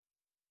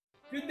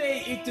Good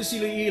day, Ito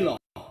Iloilo.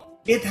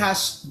 It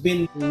has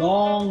been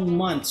long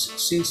months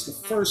since the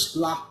first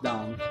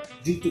lockdown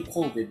due to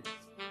COVID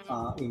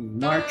in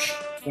March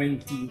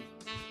 2020.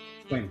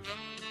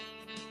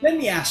 Let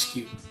me ask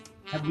you,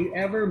 have you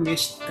ever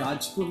missed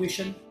God's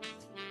provision?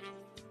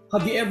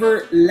 Have you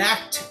ever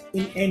lacked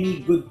in any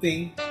good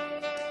thing?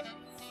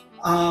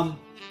 Um,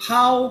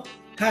 how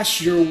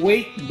has your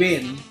weight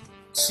been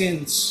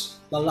since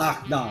the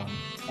lockdown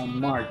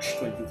on March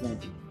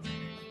 2020?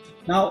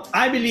 Now,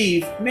 I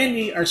believe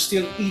many are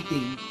still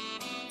eating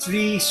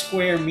 3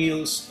 square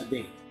meals a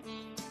day.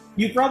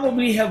 You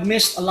probably have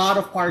missed a lot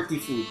of party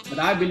food, but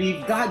I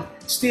believe God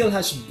still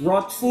has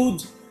brought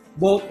food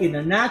both in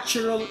a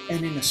natural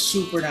and in a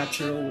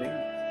supernatural way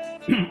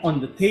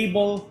on the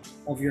table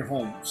of your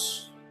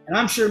homes. And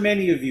I'm sure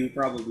many of you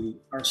probably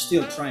are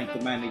still trying to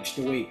manage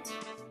the weight,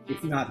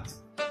 if not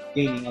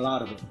gaining a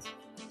lot of it.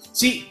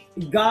 See,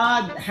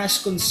 God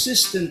has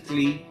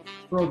consistently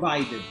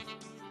provided,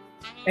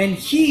 and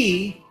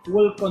He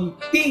will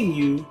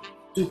continue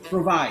to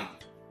provide.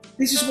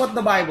 This is what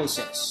the Bible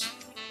says.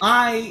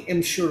 I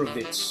am sure of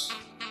this,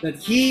 that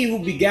He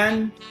who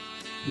began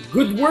the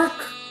good work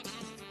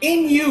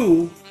in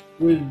you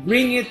will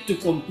bring it to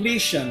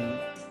completion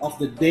of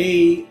the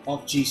day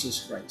of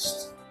Jesus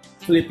Christ.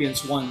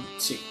 Philippians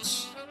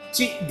 1:6.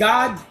 See,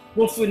 God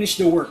will finish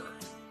the work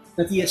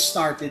that He has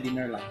started in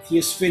our life. He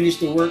has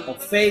finished the work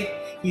of faith.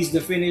 He's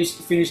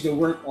finished the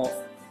work of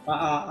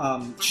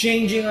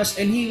changing us,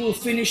 and He will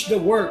finish the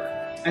work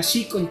as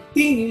He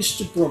continues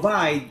to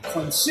provide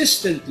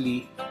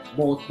consistently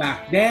both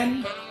back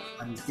then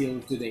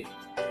until today.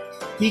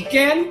 He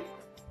can,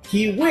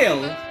 He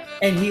will,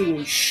 and He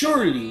will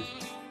surely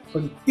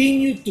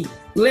continue to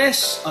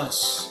bless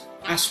us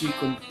as we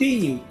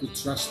continue to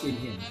trust in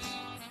Him.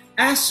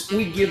 As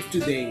we give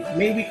today,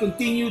 may we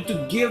continue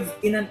to give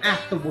in an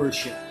act of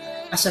worship,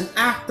 as an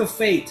act of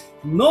faith,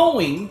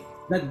 knowing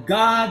that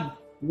God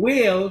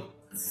will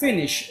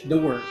finish the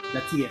work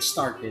that He has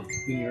started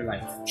in your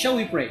life. Shall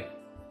we pray?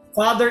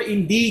 Father,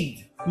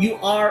 indeed, you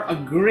are a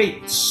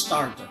great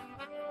starter.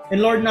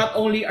 And Lord, not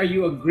only are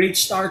you a great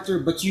starter,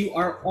 but you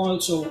are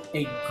also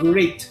a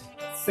great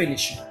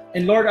finisher.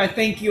 And Lord, I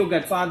thank you,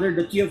 God Father,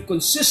 that you have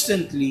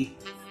consistently,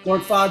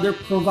 Lord Father,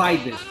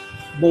 provided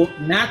both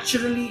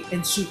naturally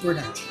and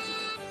supernaturally.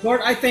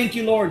 Lord, I thank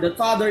you, Lord, that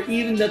Father,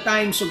 even the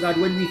times, oh God,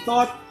 when we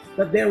thought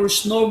that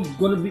there's going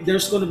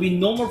to be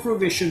no more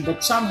provision,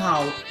 but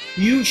somehow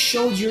you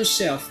showed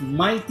yourself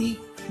mighty,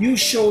 you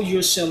showed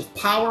yourself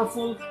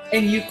powerful,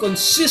 and you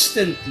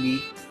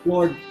consistently,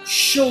 Lord,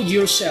 showed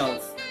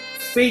yourself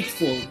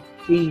faithful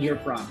in your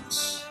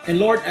promise. And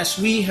Lord, as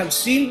we have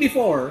seen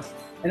before,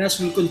 and as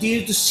we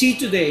continue to see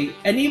today,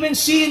 and even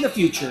see in the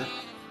future,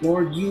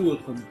 Lord, you will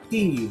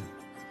continue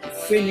to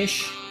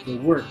finish the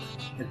work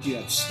that you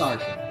have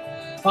started.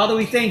 Father,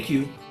 we thank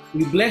you,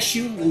 we bless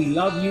you, we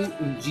love you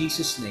in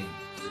Jesus' name.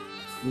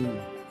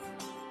 Amen.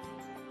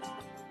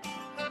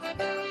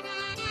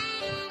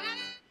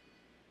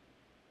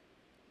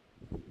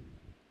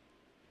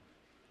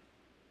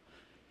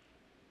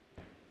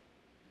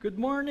 Good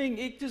morning,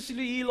 Ictus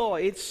Iloilo.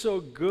 It's so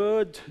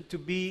good to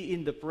be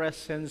in the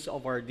presence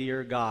of our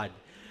dear God.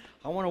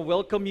 I want to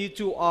welcome you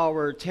to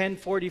our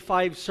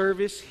 10:45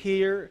 service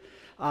here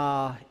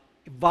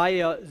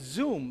via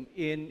Zoom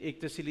in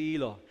Ictus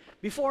Iloilo.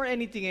 Before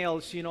anything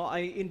else,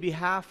 in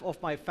behalf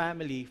of my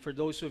family, for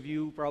those of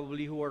you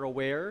probably who are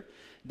aware,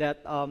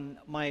 that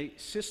my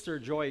sister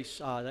Joyce,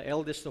 the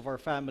eldest of our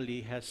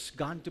family, has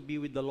gone to be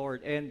with the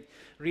Lord. And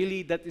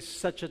really, that is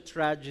such a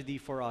tragedy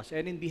for us.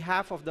 And in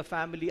behalf of the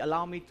family,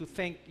 allow me to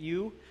thank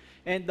you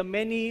and the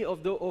many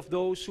of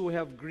those who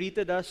have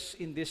greeted us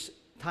in this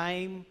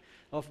time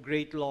of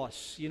great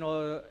loss.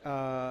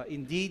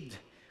 Indeed,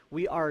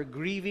 we are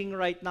grieving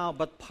right now,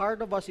 but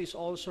part of us is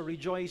also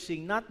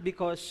rejoicing, not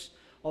because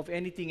of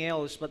anything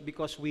else, but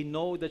because we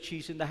know that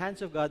she's in the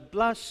hands of God.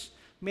 Plus,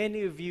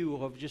 many of you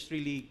who have just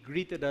really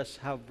greeted us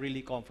have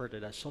really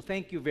comforted us. So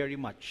thank you very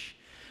much.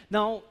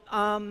 Now,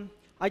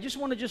 I just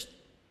want to just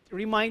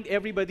remind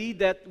everybody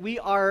that we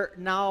are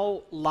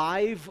now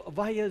live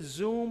via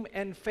Zoom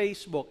and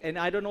Facebook. And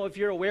I don't know if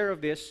you're aware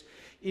of this.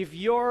 If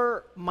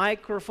your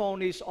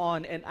microphone is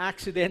on and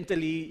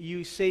accidentally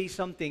you say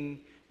something,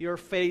 your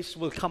face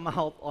will come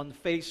out on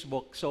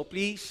Facebook. So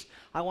please,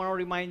 I want to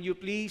remind you,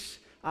 please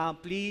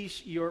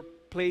place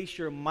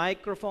your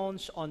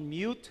microphones on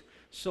mute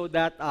so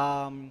that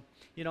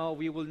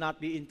we will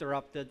not be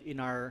interrupted in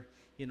our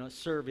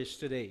service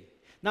today.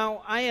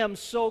 Now, I am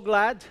so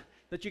glad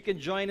that you can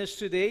join us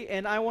today,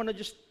 and I want to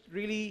just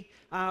really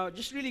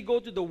go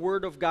to the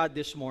Word of God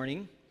this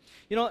morning.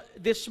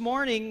 This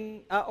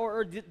morning,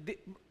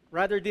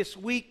 rather this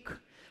week,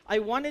 I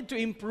wanted to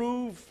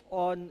improve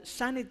on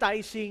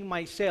sanitizing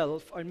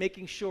myself and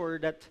making sure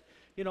that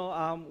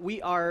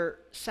we are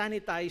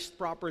sanitized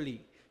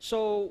properly.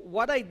 So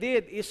what I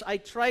did is I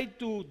tried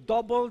to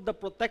double the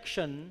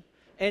protection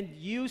and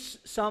use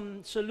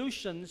some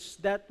solutions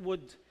that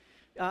would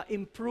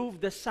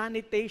improve the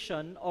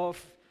sanitation of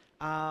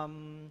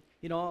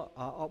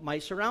my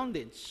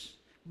surroundings.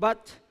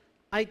 But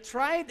I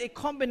tried a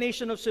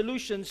combination of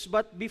solutions,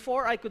 but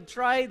before I could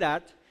try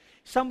that,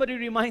 somebody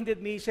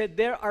reminded me, said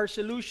there are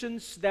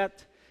solutions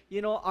that,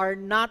 are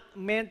not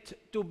meant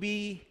to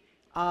be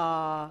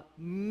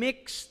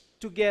mixed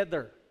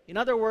together. In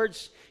other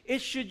words,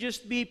 it should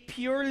just be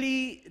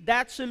purely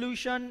that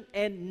solution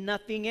and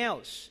nothing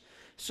else.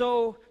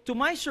 So, to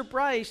my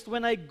surprise,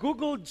 when I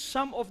Googled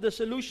some of the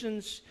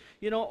solutions,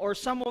 or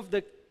some of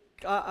the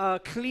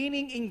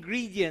cleaning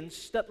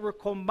ingredients that were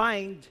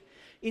combined,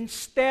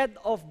 instead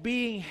of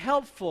being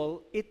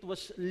helpful, it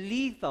was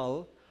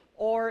lethal,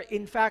 or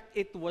in fact,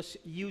 it was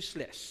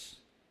useless.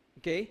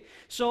 Okay?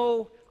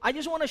 So, I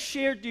just want to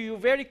share to you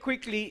very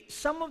quickly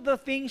some of the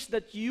things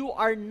that you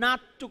are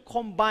not to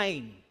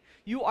combine.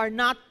 You are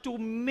not to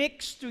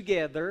mix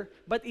together,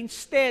 but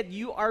instead,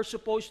 you are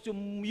supposed to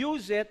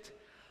use it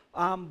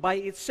by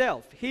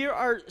itself. Here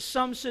are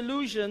some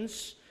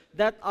solutions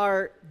that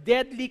are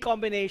deadly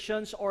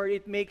combinations, or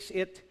it makes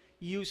it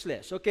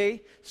useless.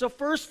 Okay? So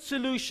first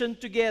solution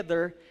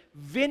together,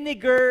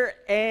 vinegar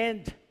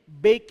and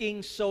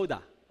baking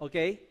soda.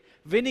 Okay?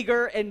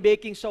 Vinegar and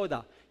baking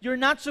soda. You're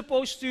not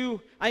supposed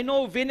to, I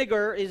know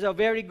vinegar is a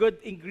very good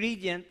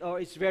ingredient, or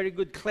it's very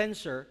good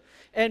cleanser.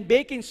 And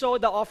baking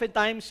soda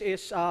oftentimes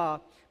is,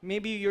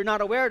 maybe you're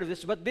not aware of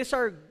this, but these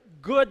are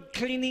good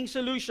cleaning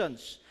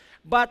solutions.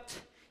 But,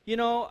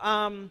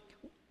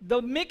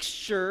 the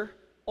mixture,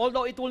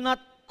 although it will not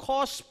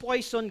cause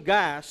poison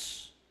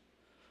gas,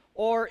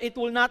 or it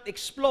will not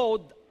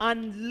explode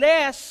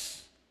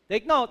unless,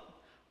 take note,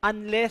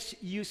 unless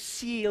you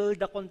seal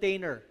the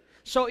container.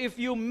 So if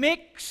you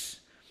mix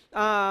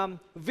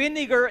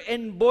vinegar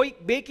and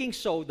baking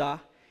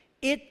soda,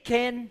 it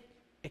can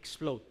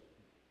explode.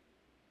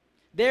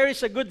 There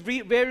is a good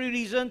very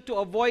reason to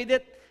avoid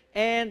it,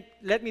 and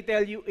let me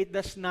tell you, it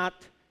does not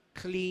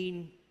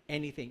clean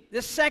anything.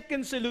 The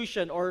second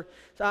solution, or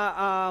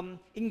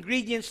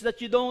ingredients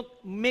that you don't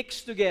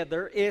mix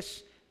together,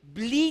 is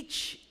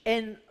bleach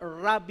and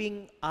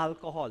rubbing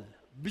alcohol.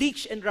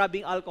 Bleach and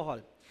rubbing alcohol.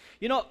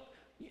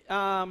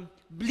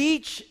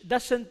 Bleach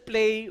doesn't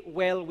play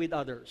well with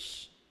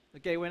others.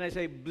 Okay, when I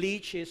say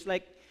bleach, it's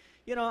like,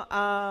 we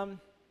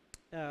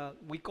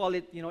call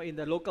it, in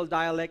the local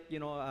dialect,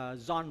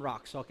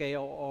 Zonrox, okay,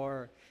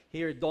 or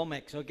here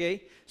Domex,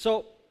 okay?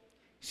 So,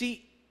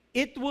 see,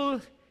 it will,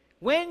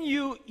 when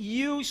you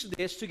use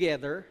this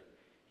together,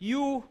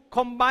 you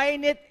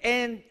combine it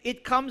and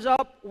it comes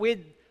up with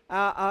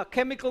a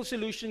chemical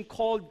solution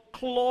called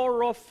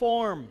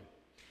chloroform.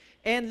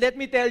 And let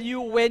me tell you,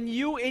 when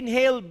you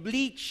inhale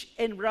bleach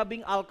and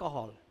rubbing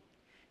alcohol,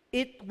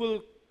 it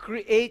will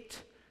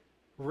create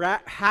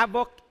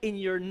havoc in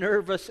your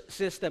nervous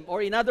system.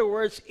 Or in other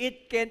words,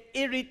 it can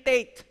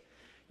irritate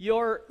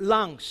your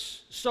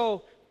lungs.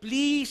 So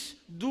please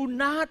do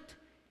not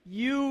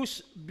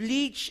use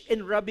bleach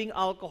and rubbing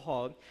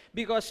alcohol,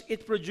 because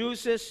it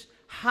produces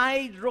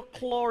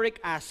hydrochloric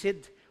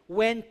acid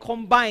when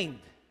combined.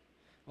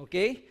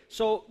 Okay?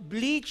 So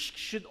bleach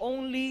should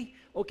only,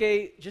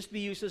 just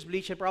be used as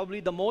bleach, and probably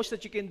the most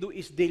that you can do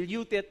is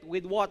dilute it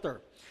with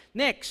water.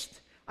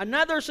 Next,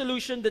 another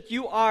solution that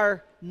you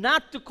are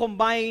not to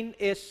combine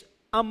is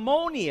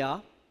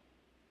ammonia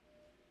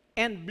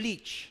and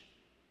bleach.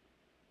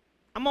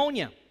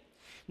 Ammonia.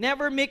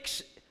 Never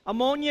mix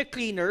ammonia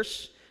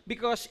cleaners,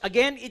 because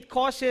again, it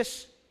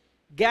causes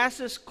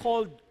gases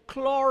called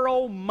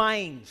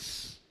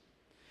chloromines.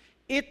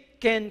 It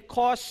can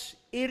cause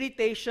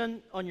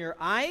irritation on your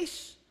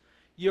eyes,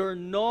 your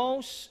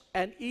nose,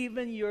 and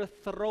even your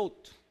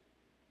throat.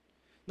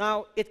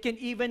 Now, it can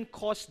even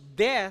cause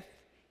death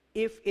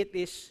if it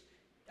is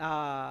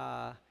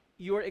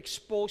you're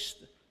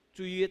exposed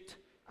to it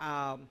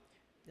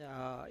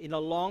in a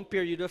long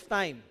period of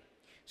time.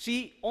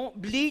 See,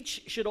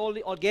 bleach should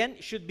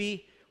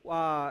be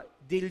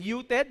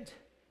diluted,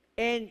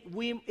 and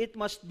it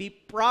must be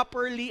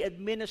properly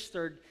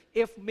administered.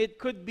 If it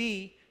could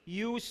be,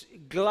 use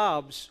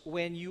gloves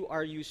when you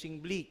are using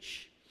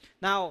bleach.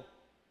 Now,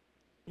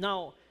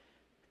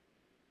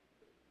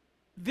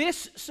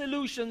 these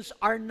solutions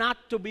are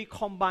not to be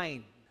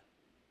combined.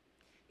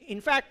 In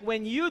fact,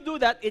 when you do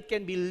that, it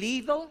can be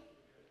lethal,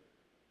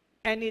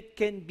 and it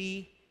can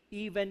be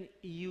even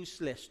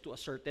useless to a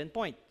certain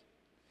point.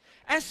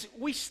 As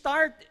we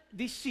start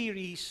this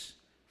series,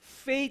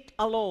 Faith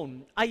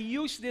Alone, I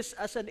use this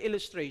as an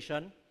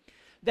illustration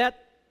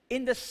that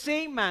in the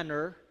same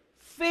manner,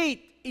 faith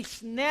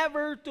is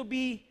never to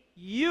be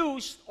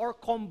used or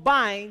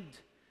combined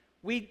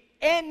with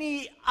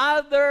any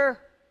other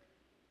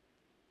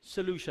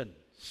solution,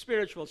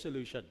 spiritual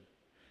solution.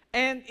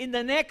 And in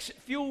the next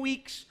few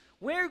weeks,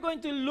 we're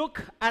going to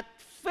look at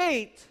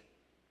faith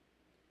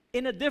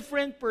in a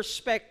different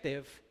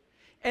perspective.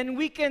 And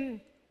we're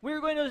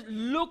going to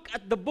look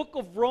at the book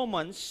of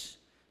Romans,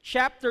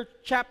 chapter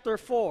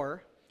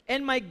 4.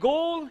 And my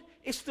goal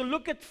is to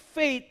look at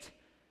faith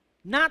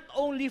not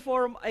only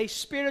from a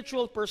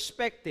spiritual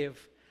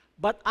perspective,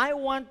 but I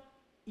want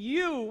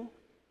you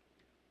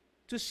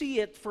to see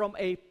it from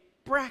a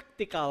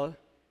practical,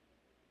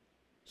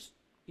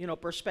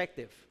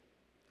 perspective.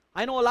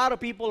 I know a lot of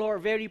people who are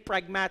very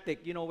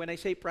pragmatic. You know, when I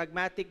say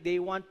pragmatic, they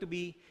want to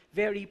be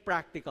very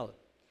practical.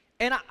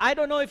 And I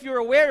don't know if you're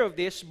aware of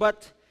this,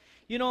 but,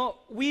 you know,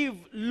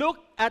 we've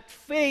looked at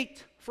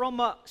faith from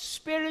a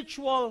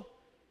spiritual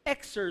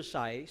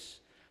exercise,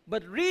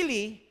 but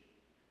really,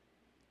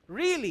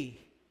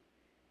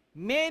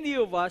 many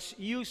of us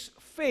use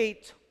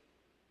faith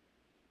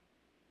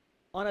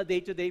on a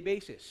day-to-day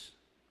basis.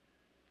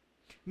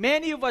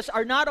 Many of us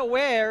are not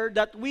aware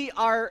that we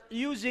are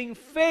using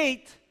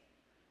faith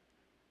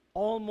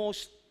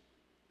almost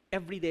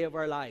every day of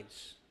our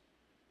lives.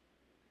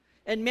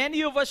 And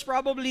many of us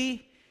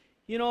probably,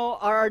 you know,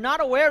 are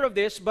not aware of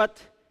this,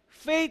 but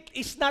faith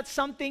is not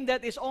something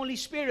that is only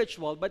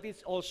spiritual, but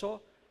it's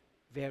also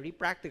very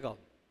practical.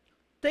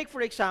 Take,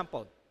 for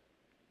example,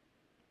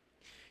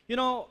 you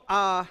know,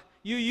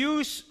 you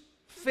use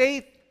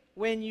faith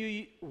when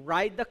you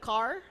ride the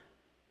car.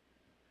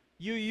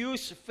 You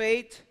use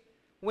faith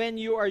when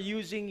you are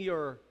using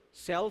your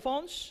cell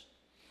phones.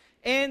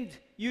 And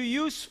you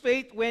use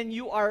faith when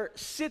you are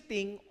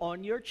sitting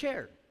on your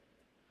chair.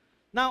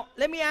 Now,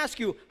 let me ask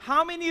you,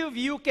 how many of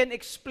you can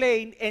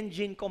explain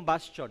engine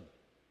combustion?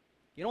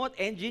 You know what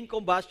engine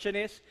combustion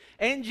is?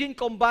 Engine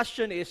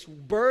combustion is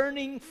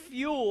burning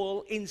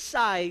fuel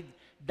inside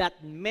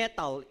that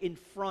metal in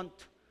front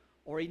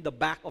or in the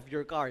back of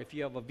your car if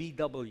you have a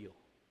VW.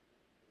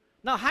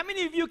 Now, how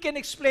many of you can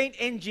explain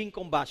engine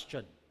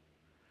combustion?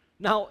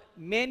 Now,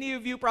 many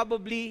of you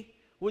probably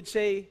would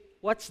say,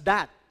 what's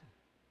that?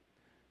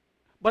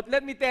 But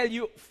let me tell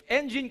you,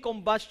 engine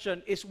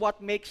combustion is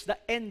what makes the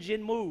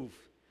engine move.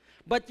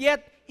 But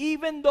yet,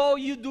 even though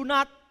you do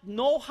not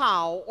know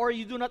how or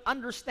you do not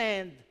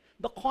understand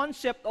the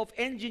concept of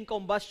engine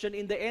combustion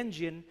in the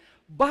engine,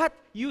 but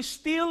you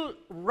still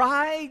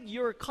ride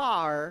your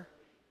car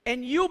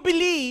and you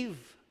believe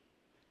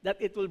that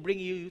it will bring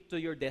you to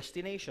your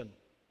destination.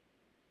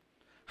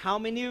 How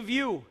many of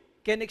you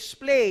can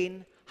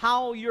explain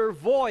how your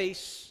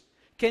voice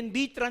can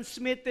be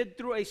transmitted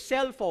through a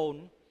cell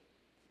phone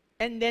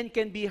and then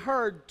can be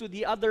heard to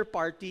the other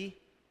party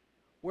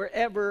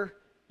wherever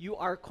you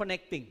are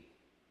connecting?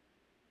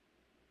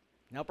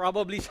 Now,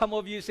 probably some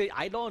of you say,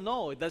 I don't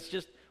know, that's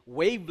just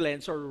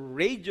wavelengths or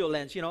radio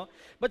lengths, you know.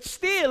 But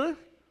still,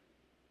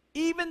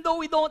 even though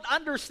we don't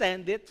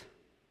understand it,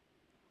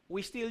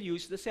 we still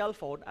use the cell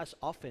phone as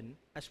often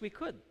as we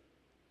could.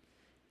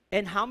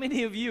 And how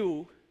many of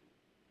you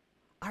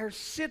are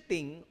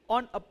sitting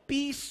on a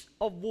piece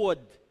of wood,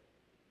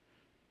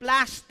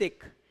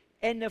 plastic,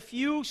 and a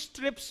few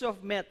strips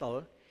of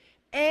metal,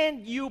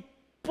 and you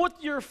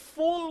put your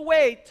full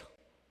weight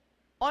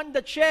on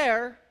the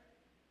chair,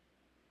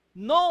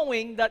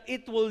 knowing that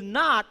it will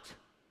not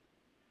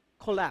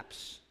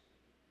collapse?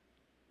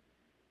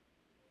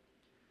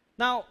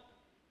 Now,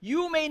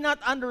 you may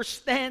not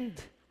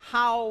understand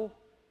how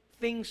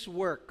things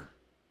work,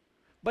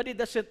 but it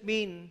doesn't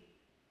mean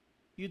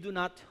you do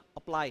not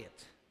apply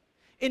it.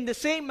 In the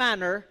same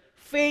manner,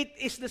 faith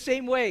is the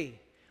same way.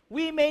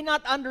 We may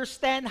not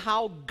understand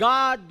how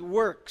God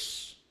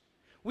works.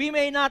 We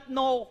may not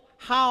know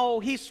how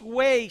His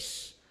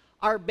ways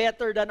are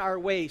better than our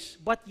ways,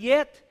 but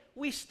yet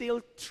we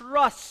still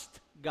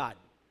trust God.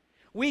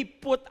 We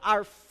put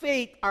our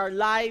faith, our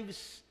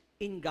lives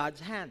in God's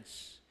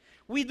hands.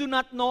 We do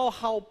not know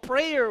how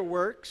prayer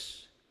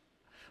works,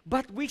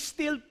 but we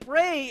still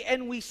pray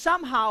and we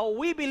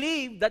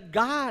believe that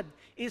God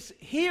is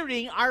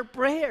hearing our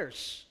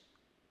prayers.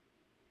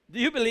 Do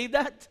you believe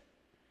that?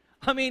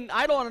 I mean,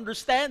 I don't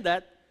understand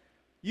that.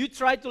 You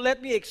try to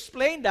let me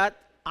explain that,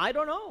 I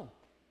don't know.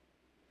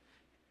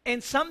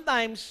 And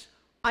sometimes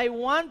I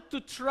want to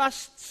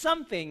trust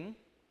something,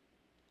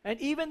 and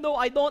even though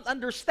I don't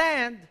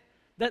understand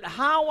that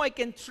how I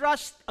can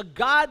trust a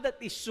God that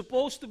is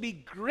supposed to be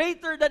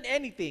greater than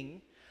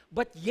anything,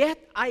 but yet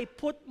I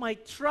put my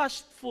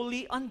trust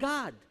fully on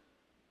God.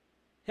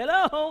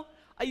 Hello?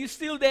 Are you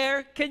still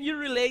there? Can you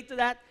relate to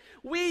that?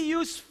 We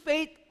use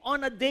faith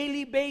on a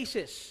daily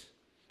basis,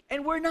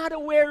 and we're not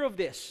aware of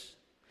this.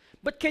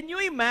 But can you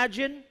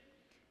imagine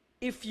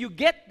if you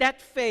get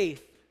that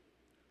faith,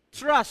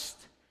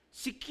 trust,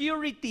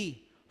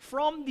 security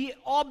from the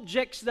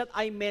objects that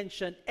I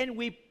mentioned, and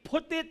we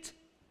put it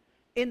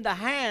in the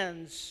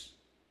hands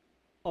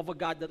of a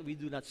God that we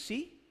do not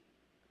see,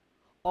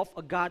 of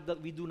a God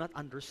that we do not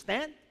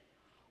understand,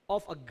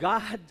 of a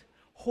God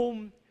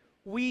whom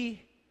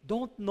we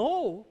don't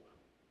know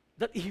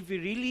that He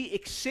really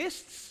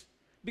exists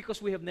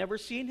because we have never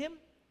seen Him?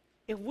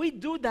 If we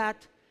do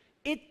that,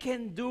 it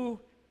can do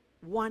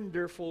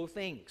wonderful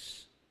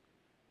things.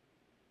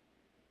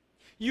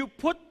 You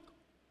put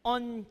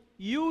on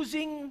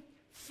using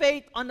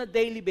faith on a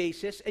daily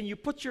basis, and you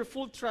put your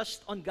full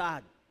trust on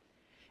God.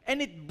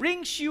 And it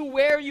brings you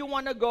where you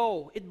want to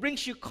go. It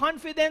brings you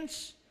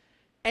confidence,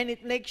 and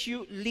it makes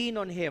you lean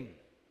on Him.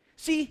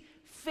 See,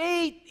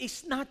 faith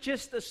is not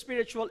just a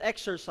spiritual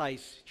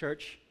exercise,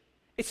 church.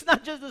 It's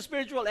not just a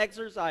spiritual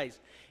exercise.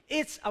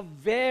 It's a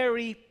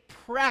very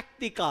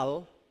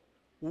practical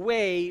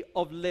way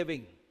of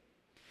living.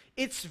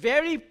 It's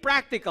very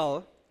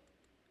practical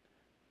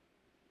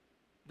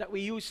that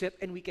we use it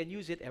and we can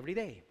use it every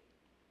day.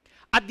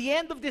 At the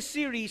end of this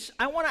series,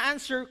 I want to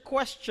answer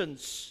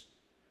questions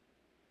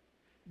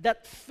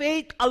that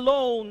faith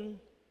alone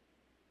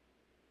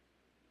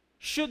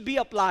should be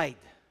applied.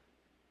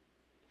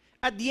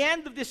 At the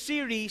end of this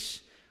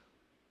series,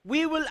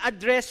 we will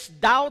address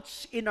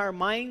doubts in our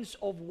minds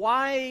of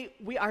why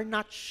we are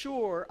not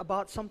sure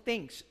about some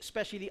things,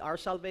 especially our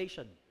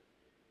salvation.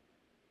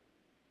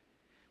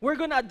 We're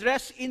going to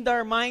address in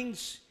our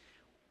minds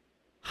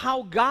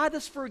how God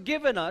has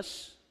forgiven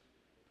us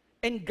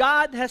and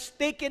God has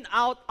taken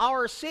out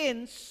our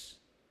sins,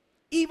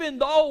 even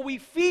though we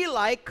feel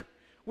like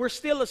we're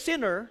still a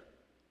sinner.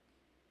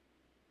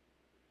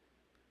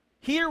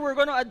 Here we're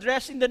going to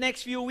address in the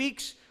next few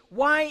weeks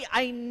why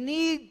I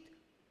need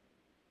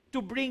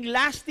to bring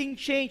lasting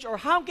change, or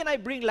how can I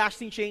bring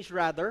lasting change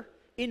rather,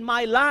 in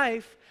my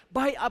life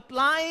by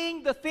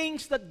applying the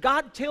things that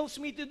God tells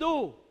me to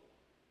do.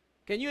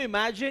 Can you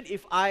imagine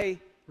if I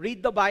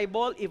read the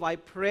Bible, if I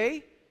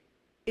pray,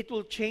 it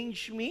will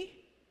change me?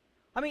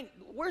 I mean,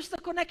 where's the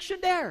connection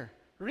there?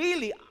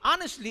 Really,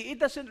 honestly, it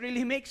doesn't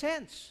really make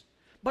sense.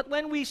 But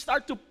when we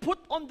start to put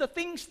on the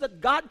things that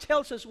God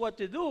tells us what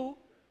to do,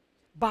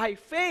 by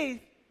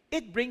faith,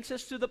 it brings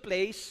us to the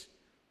place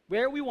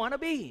where we want to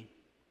be.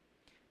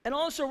 And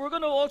also, we're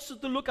going to also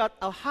to look at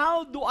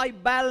how do I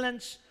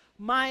balance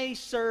my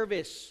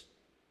service,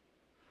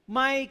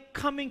 my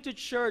coming to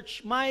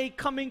church, my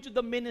coming to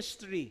the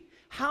ministry.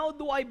 How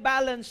do I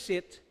balance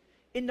it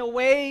in a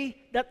way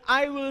that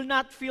I will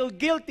not feel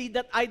guilty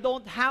that I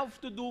don't have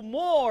to do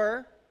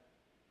more,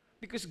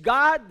 because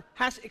God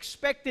has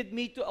expected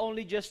me to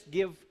only just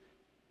give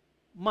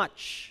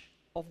much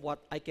of what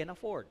I can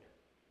afford.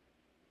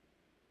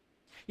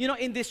 You know,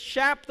 in this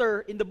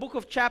chapter, in the book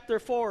of chapter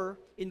 4,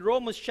 in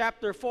Romans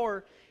chapter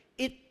 4,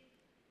 it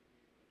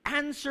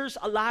answers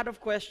a lot of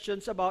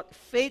questions about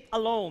faith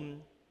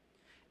alone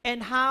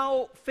and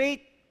how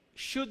faith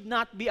should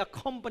not be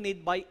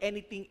accompanied by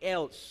anything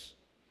else.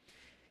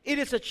 It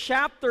is a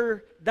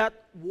chapter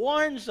that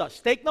warns us.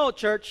 Take note,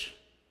 church.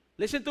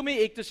 Listen to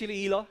me, Ito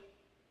Siliilo.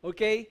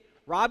 Okay?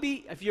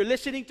 Robbie, if you're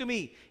listening to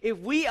me, if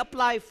we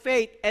apply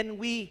faith and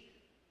we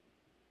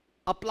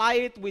apply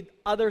it with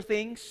other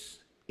things,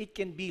 it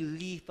can be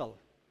lethal.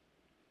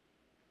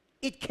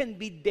 It can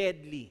be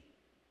deadly.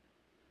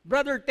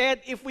 Brother Ted,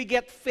 if we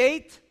get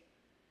faith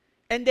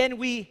and then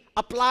we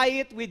apply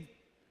it with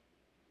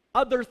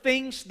other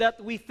things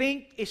that we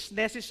think is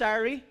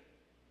necessary,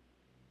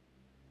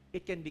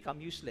 it can become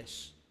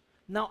useless.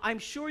 Now, I'm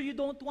sure you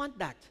don't want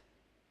that.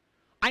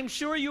 I'm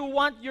sure you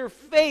want your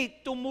faith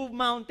to move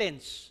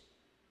mountains.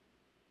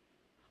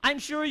 I'm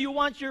sure you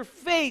want your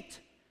faith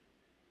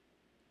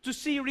to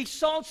see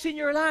results in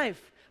your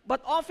life.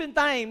 But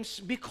oftentimes,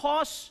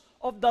 because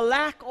of the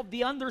lack of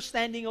the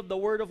understanding of the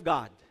Word of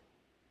God,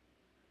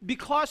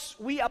 because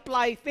we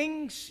apply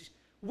things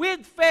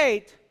with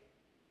faith,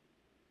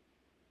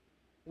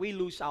 we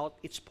lose out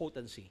its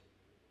potency.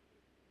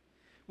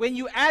 When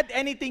you add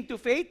anything to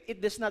faith, it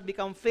does not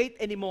become faith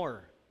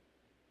anymore.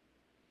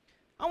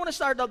 I want to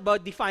start out by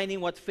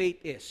defining what faith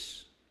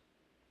is.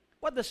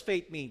 What does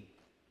faith mean?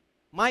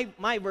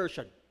 My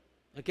version.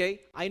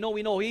 Okay?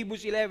 We know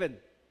Hebrews 11.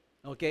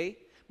 Okay?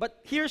 But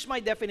here's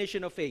my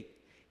definition of faith.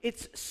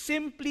 It's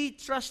simply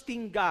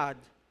trusting God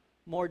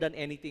more than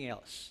anything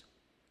else.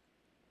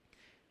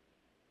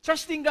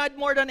 Trusting God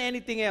more than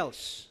anything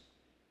else.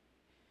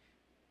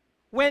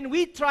 When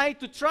we try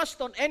to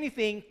trust on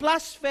anything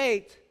plus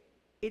faith,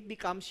 it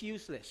becomes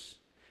useless.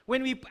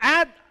 When we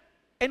add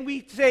and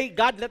we say,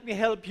 God, let me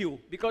help you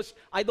because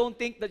I don't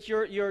think that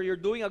you're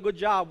doing a good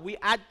job, we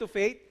add to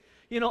faith,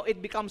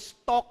 it becomes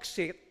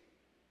toxic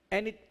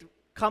and it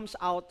comes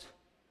out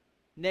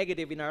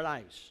negative in our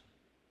lives.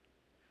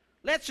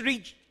 Let's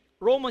read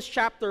Romans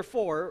chapter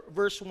 4,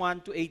 verse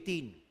 1 to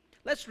 18.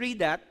 Let's read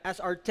that as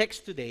our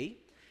text today.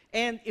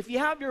 And if you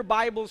have your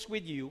Bibles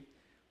with you,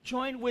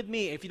 join with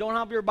me. If you don't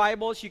have your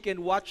Bibles, you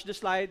can watch the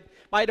slide.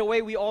 By the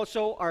way, we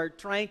also are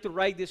trying to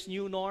write this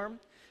new norm.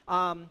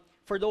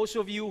 For those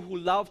of you who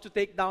love to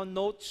take down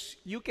notes,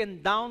 you can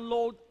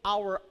download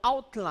our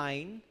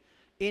outline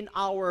in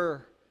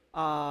our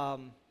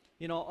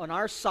on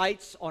our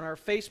sites, on our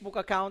Facebook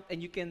account,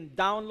 and you can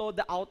download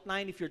the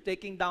outline if you're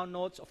taking down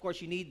notes. Of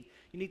course, you need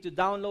to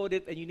download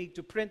it and you need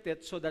to print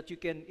it so that you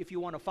can, if you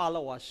want to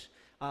follow us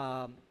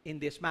in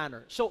this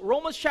manner. So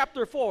Romans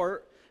chapter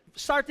 4,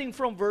 starting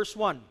from verse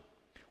 1.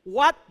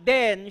 What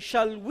then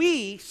shall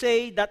we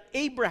say that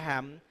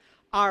Abraham,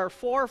 our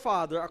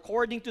forefather,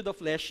 according to the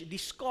flesh,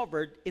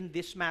 discovered in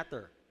this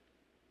matter?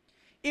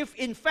 If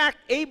in fact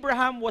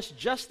Abraham was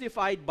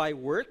justified by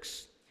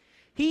works,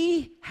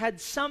 he had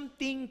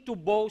something to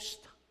boast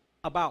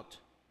about,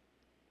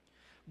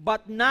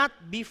 but not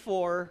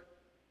before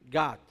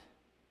God.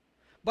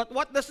 But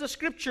what does the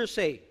scripture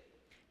say?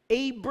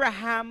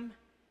 Abraham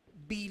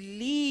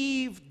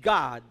believed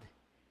God,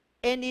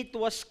 and it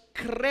was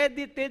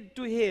credited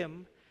to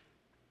him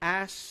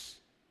as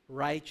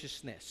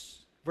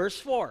righteousness. Verse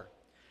 4.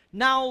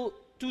 Now,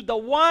 to the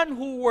one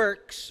who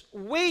works,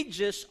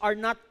 wages are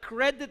not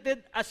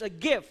credited as a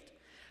gift,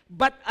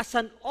 but as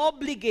an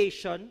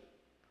obligation,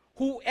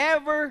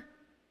 whoever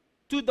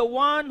to the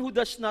one who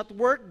does not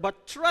work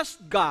but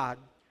trust God,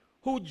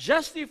 who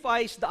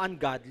justifies the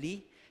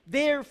ungodly,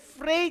 their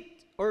faith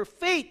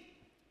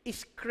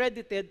is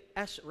credited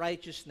as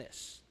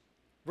righteousness.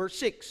 Verse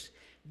 6,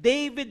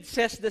 David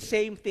says the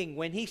same thing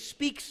when he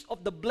speaks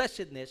of the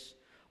blessedness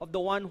of the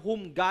one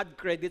whom God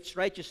credits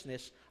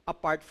righteousness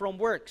apart from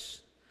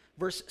works.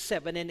 Verse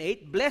 7 and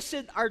 8,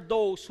 blessed are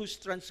those whose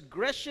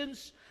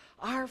transgressions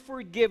are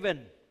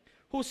forgiven,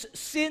 whose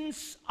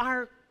sins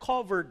are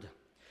covered.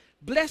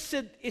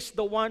 Blessed is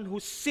the one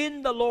whose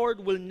sin the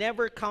Lord will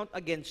never count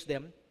against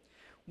them.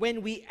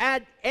 When we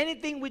add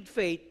anything with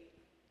faith,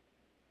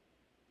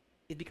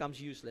 it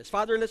becomes useless.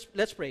 Father,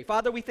 let's pray.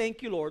 Father, we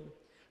thank you, Lord,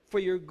 for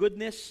your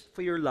goodness,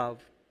 for your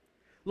love.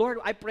 Lord,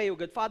 I pray, O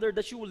God, Father,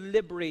 that you will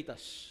liberate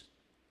us.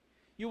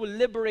 You will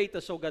liberate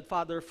us, O God,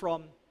 Father,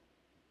 from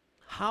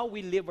how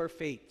we live our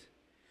faith.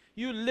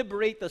 You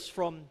liberate us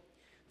from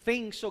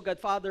things, O God,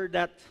 Father,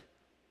 that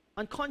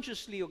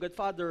unconsciously, O God,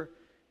 Father,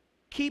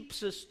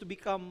 keeps us to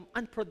become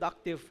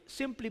unproductive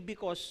simply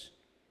because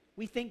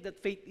we think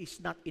that faith is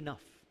not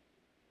enough.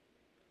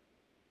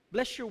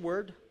 Bless your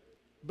word.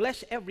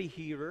 Bless every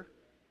hearer.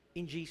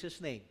 In Jesus'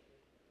 name.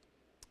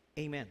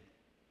 Amen.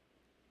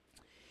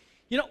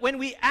 You know, when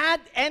we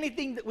add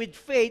anything with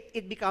faith,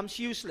 it becomes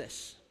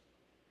useless.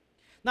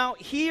 Now,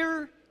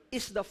 here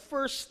is the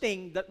first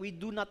thing that we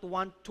do not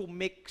want to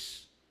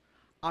mix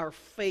our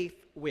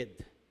faith with.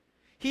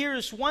 Here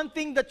is one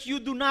thing that you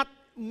do not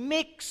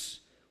mix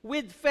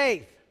with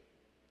faith,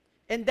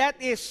 and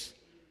that is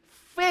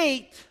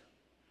faith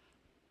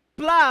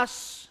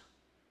plus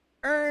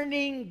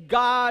earning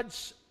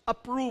God's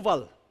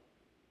approval.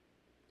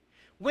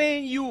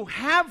 When you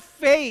have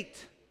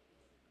faith,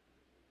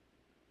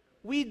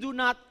 we do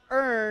not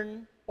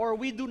earn or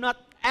we do not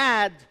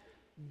add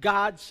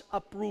God's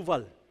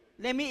approval.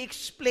 Let me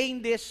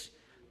explain this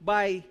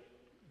by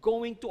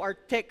going to our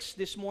text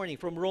this morning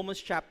from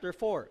Romans chapter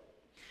 4.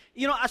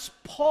 You know, as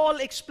Paul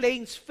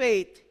explains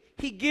faith,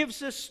 he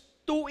gives us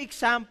two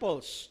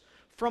examples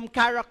from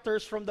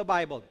characters from the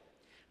Bible.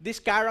 These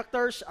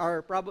characters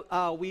are,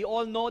 we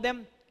all know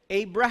them,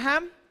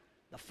 Abraham,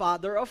 the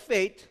father of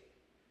faith,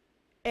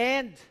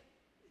 and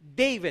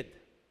David.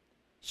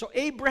 So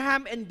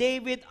Abraham and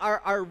David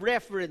are our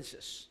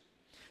references.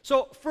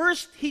 So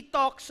first, he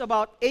talks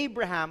about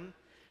Abraham,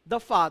 the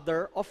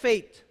father of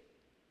faith.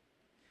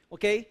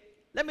 Okay?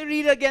 Let me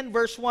read again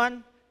verse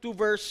 1 to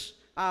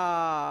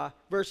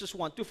verses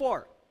 1 to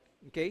 4.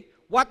 Okay?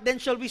 What then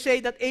shall we say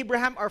that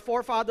Abraham, our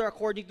forefather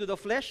according to the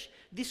flesh,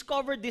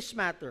 discovered this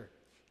matter?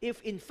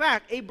 If in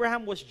fact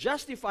Abraham was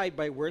justified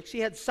by works, he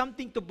had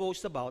something to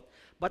boast about,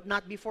 but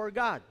not before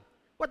God.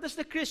 What does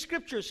the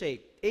scripture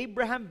say?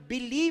 Abraham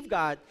believed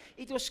God.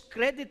 It was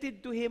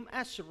credited to him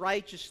as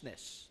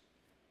righteousness.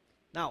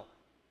 Now,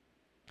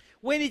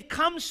 when it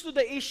comes to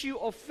the issue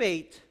of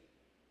faith,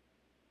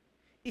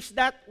 is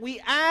that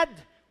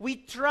we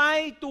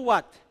try to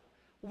what?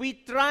 We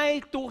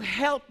try to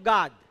help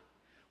God.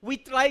 We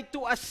try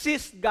to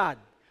assist God.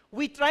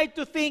 We try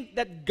to think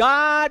that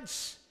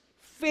God's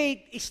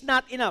faith is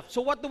not enough.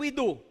 So what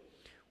do?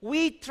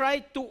 We try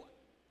to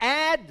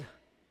add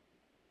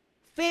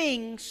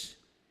things,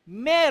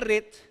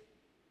 merit,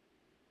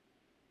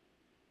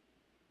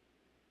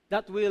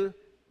 that will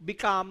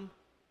become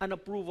an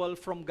approval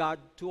from God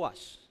to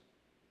us.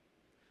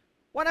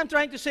 What I'm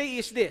trying to say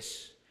is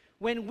this.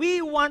 When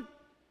we want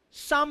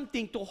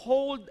something to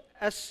hold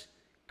as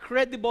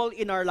credible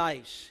in our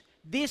lives,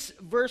 this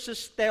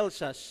verses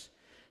tells us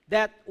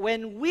that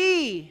when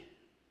we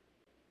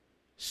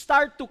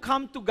start to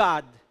come to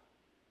God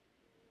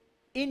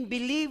in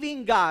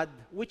believing God,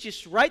 which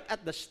is right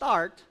at the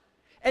start,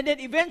 and then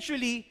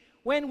eventually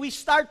when we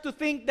start to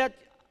think that,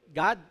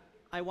 God,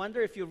 I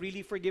wonder if you've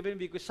really forgiven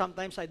me because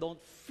sometimes I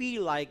don't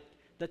feel like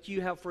that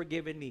you have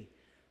forgiven me.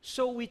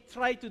 So we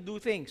try to do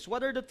things.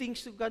 What are the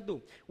things that God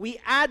do? We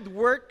add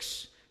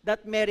works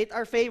that merit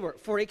our favor.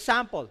 For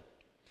example,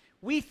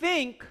 we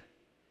think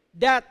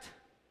that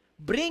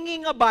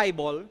bringing a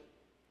Bible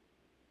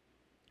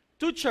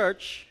to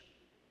church,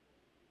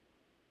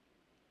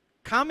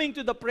 coming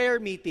to the prayer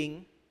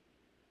meeting,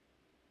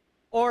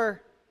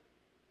 or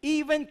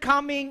even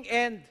coming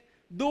and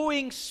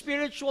doing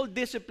spiritual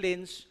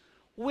disciplines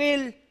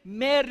will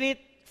merit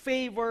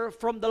favor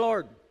from the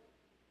Lord.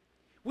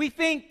 We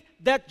think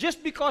that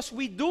just because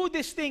we do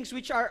these things,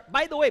 which are,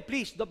 by the way,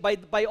 please,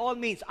 by all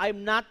means,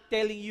 I'm not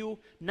telling you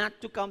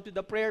not to come to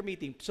the prayer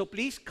meeting. So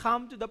please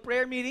come to the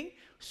prayer meeting,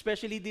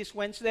 especially this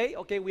Wednesday.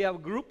 Okay, we have a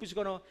group who's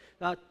gonna,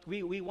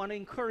 we want to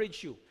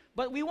encourage you.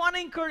 But we want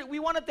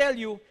to tell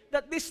you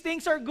that these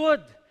things are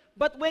good.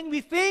 But when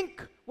we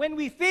think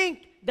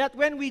that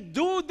when we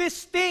do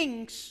these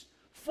things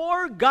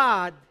for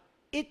God,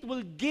 it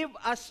will give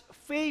us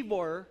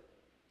favor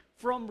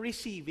from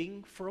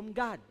receiving from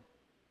God.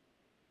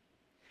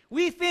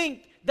 We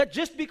think that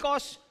just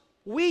because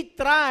we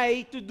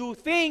try to do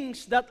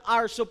things that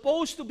are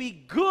supposed to be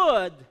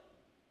good,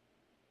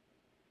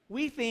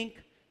 we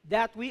think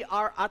that we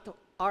are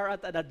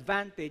at an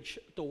advantage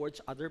towards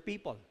other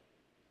people.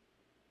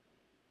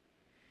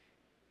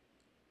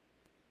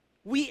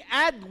 We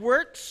add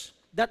works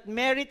that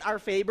merit our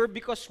favor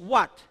because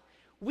what?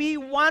 We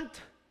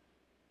want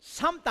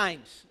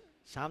sometimes,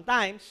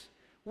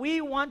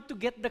 we want to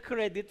get the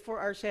credit for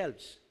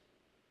ourselves.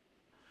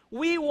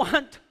 We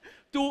want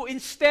to,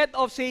 instead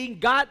of saying,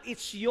 God,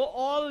 it's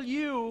all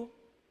you,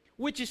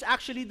 which is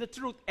actually the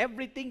truth.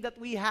 Everything that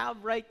we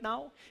have right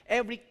now,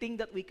 everything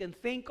that we can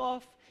think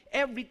of,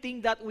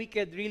 everything that we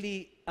could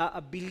really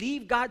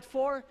believe God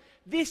for,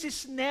 this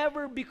is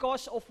never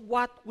because of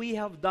what we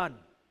have done.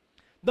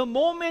 The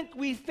moment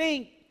we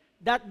think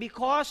that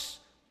because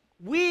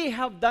we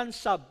have done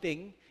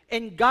something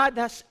and God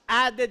has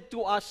added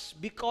to us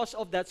because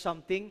of that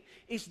something,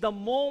 is the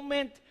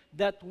moment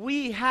that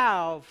we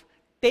have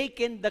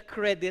taken the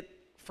credit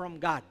from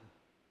God.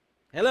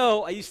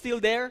 Hello, are you still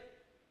there?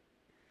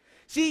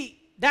 See,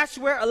 that's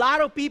where a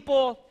lot of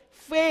people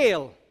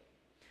fail.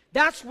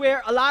 That's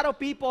where a lot of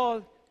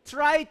people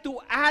try to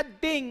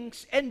add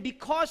things, and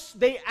because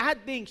they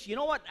add things, you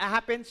know what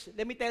happens?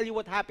 Let me tell you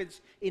what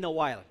happens in a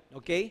while,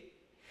 okay?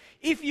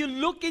 If you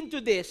look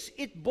into this,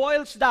 it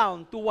boils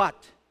down to what?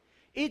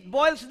 It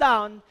boils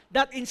down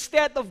that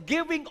instead of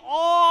giving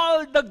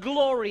all the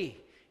glory,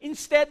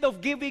 instead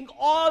of giving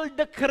all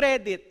the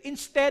credit,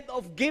 instead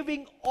of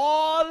giving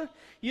all,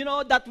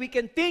 that we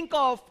can think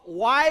of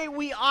why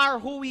we are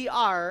who we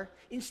are,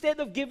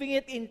 instead of giving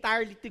it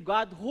entirely to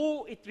God,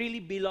 who it really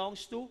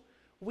belongs to,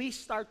 we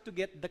start to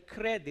get the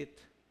credit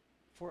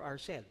for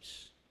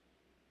ourselves.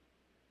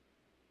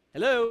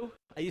 Hello?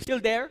 Are you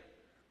still there?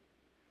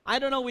 I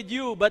don't know with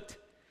you, but,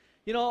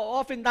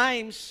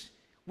 oftentimes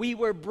we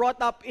were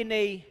brought up in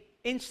a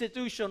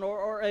institution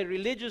or a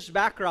religious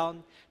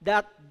background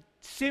that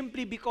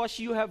simply because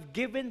you have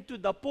given to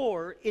the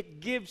poor, it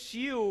gives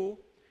you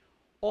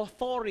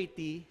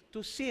authority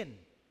to sin.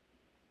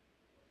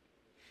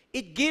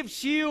 It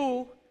gives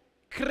you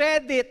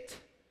credit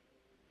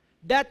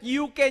that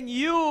you can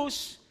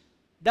use,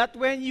 that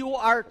when you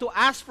are to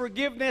ask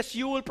forgiveness,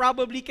 you will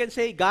probably can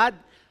say, God,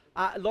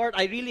 Lord,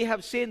 I really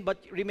have sinned,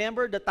 but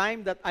remember the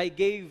time that I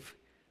gave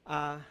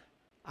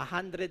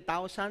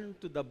 100,000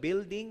 to the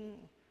building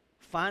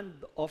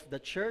fund of the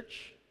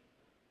church?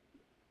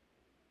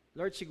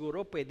 Lord,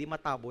 siguro pwede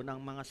matabo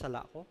ng mga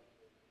sala ko.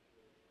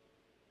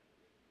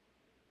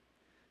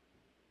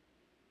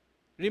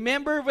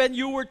 Remember when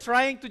you were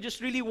trying to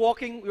just really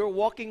you're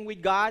walking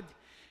with God,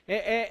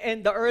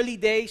 and the early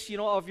days,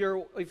 of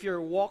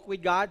your walk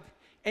with God,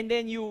 and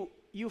then you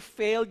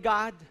failed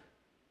God.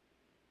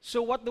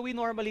 So what do we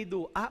normally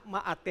do?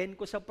 Ma-attend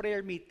ko sa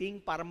prayer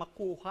meeting para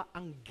makuha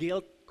ang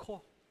guilt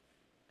ko.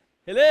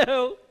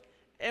 Hello?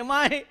 Am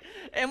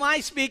I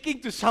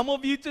speaking to some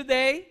of you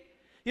today?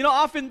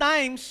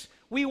 Oftentimes,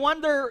 we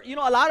wonder,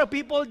 a lot of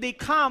people,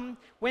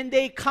 when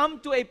they come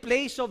to a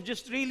place of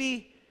just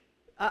really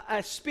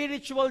a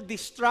spiritual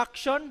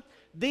destruction,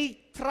 they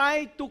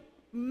try to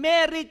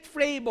merit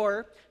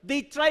favor,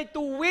 they try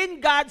to win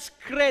God's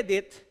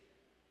credit,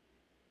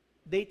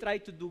 they try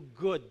to do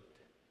good.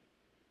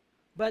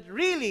 But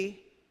really,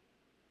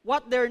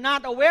 what they're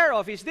not aware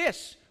of is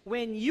this: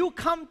 when you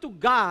come to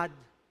God,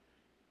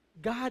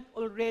 God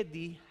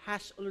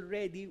has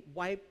already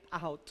wiped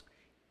out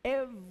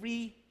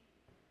every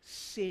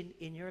sin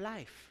in your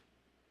life.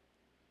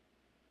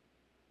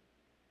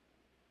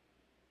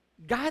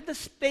 God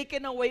has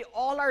taken away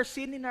all our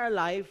sin in our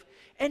life,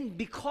 and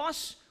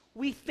because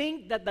we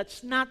think that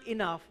that's not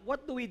enough,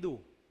 what do?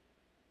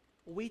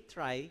 We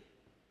try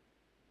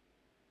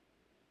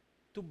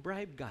to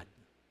bribe God.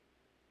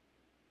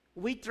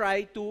 We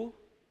try to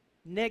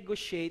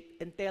negotiate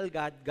and tell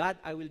God, God,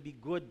 I will be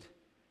good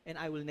and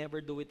I will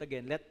never do it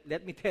again.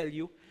 Let me tell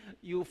you,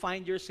 you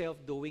find yourself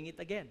doing it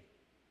again.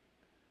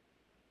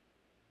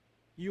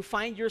 You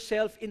find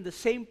yourself in the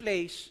same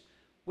place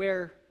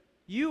where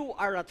you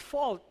are at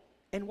fault,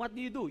 and what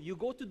do? You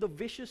go to the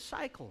vicious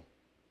cycle.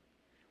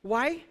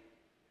 Why?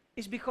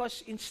 It's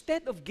because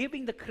instead of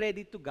giving the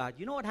credit to God,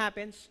 you know what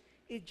happens?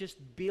 It just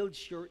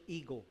builds your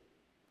ego.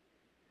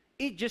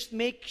 It just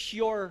makes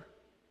your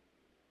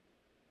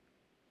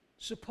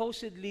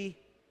supposedly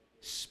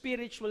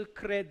spiritual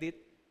credit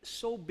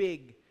so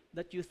big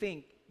that you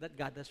think that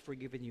God has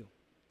forgiven you.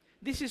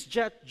 This is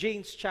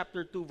James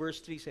chapter 2 verse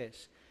 3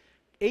 says,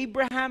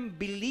 Abraham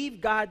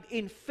believed God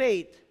in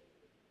faith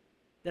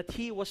that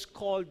he was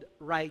called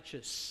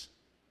righteous.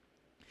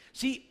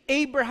 See,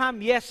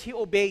 Abraham, yes, he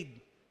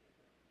obeyed.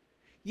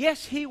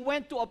 Yes, he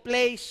went to a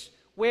place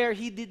where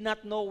he did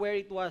not know where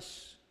it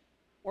was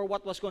or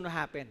what was going to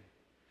happen.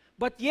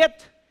 But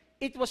yet,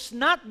 it was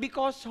not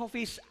because of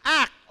his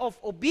act of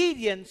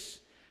obedience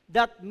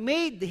that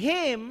made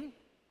him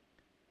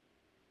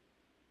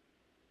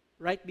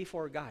right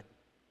before God.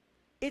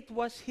 It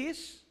was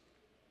his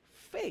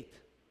faith.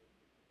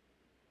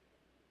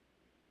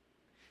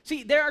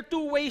 See, there are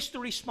two ways to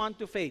respond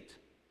to faith.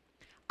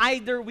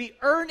 Either we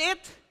earn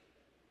it,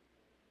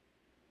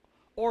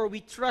 or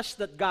we trust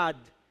that God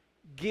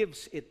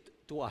gives it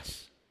to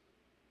us.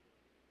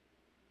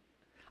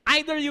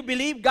 Either you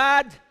believe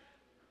God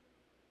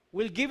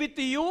will give it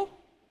to you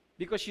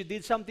because you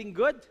did something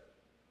good,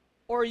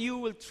 or you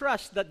will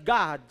trust that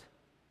God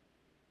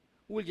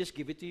we'll just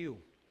give it to you.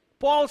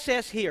 Paul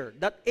says here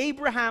that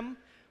Abraham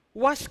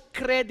was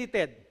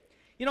credited.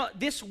 You know,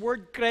 this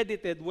word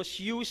credited was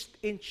used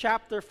in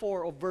chapter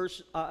 4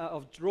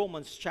 of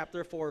Romans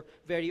chapter 4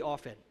 very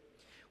often.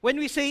 When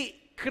we say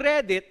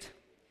credit,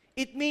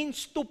 it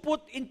means to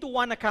put into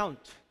one account.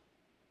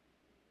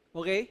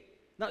 Okay?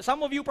 Now,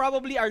 some of you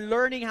probably are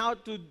learning how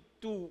to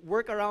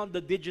work around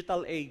the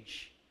digital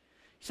age.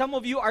 Some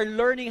of you are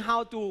learning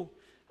how to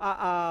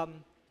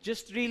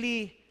just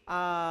really,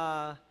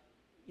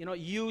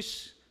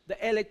 use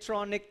the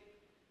electronic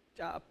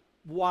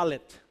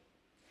wallet.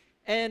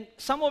 And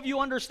some of you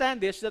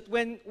understand this, that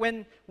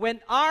when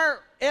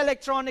our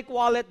electronic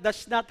wallet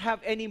does not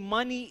have any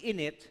money in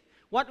it,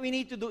 what we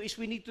need to do is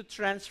we need to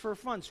transfer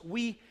funds.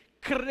 We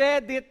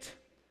credit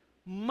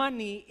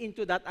money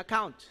into that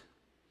account.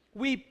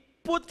 We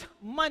put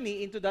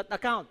money into that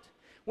account.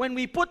 When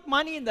we put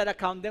money in that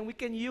account, then we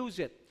can use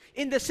it.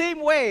 In the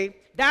same way,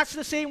 that's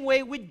the same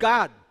way with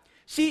God.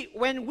 See,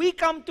 when we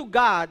come to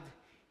God,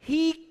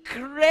 He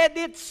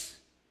credits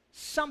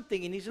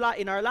something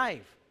in our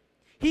life.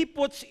 He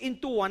puts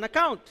into one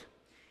account.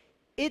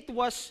 It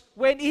was,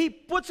 when He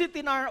puts it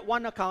in our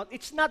one account,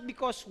 it's not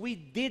because we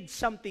did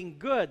something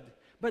good,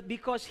 but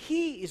because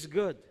He is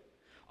good.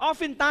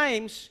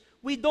 Oftentimes,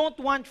 we don't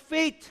want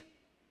faith.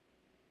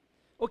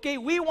 Okay,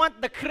 we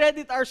want the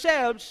credit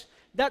ourselves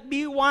that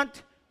we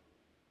want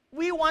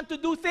to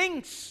do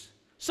things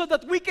so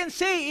that we can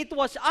say it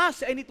was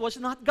us and it was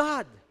not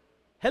God.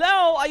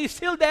 Hello, are you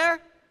still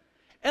there?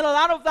 And a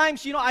lot of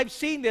times, I've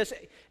seen this,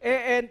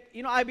 and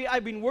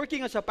I've been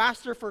working as a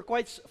pastor for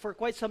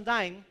quite some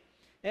time,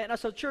 and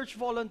as a church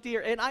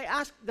volunteer, and I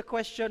ask the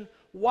question,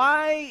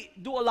 why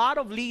do a lot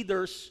of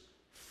leaders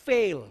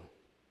fail?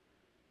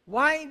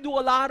 Why do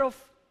a lot of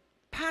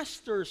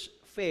pastors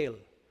fail?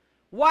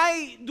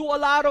 Why do a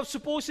lot of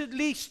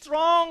supposedly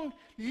strong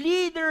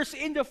leaders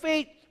in the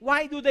faith,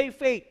 why do they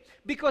fail?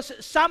 Because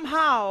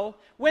somehow,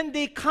 when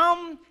they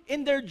come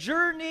in their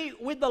journey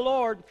with the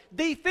Lord,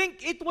 they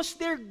think it was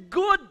their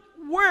good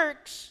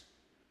works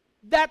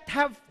that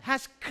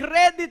has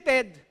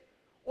credited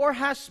or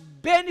has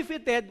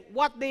benefited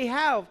what they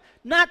have,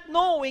 not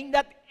knowing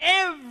that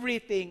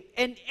everything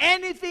and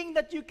anything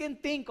that you can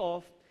think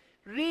of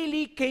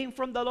really came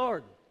from the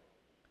Lord.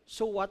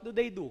 So what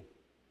do?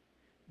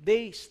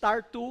 They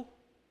start to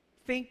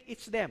think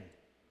it's them.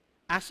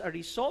 As a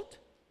result,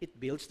 it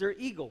builds their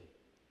ego.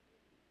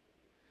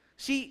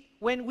 See,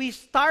 when we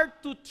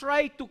start to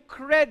try to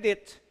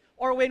credit,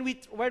 or when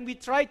we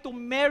try to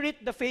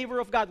merit the favor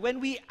of God, when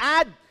we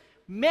add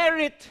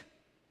merit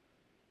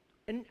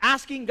and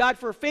asking God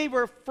for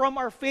favor from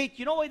our faith,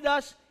 you know what it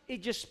does?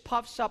 It just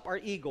puffs up our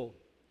ego.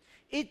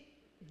 It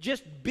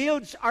just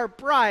builds our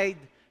pride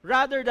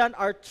rather than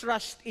our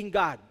trust in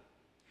God.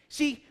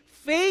 See,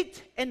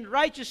 faith and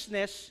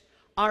righteousness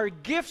are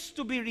gifts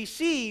to be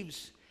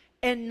received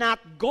and not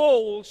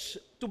goals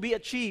to be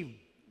achieved.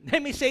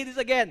 Let me say this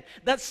again.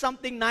 That's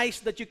something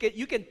nice that you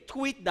can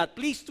tweet that.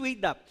 Please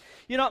tweet that.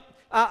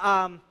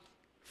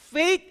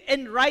 Faith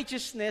and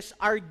righteousness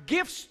are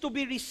gifts to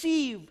be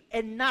received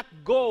and not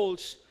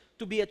goals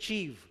to be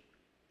achieved.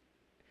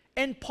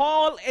 And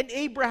Paul and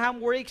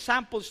Abraham were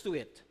examples to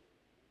it.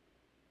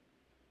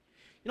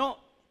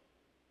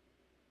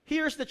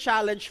 Here's the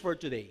challenge for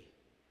today.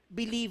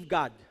 Believe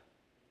God.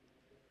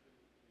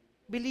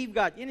 Believe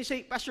God. You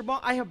say, Pastor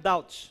Bong, I have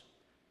doubts.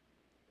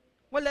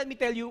 Well, let me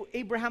tell you,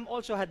 Abraham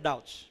also had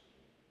doubts.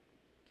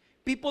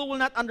 People will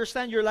not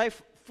understand your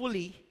life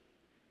fully,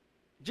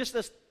 just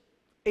as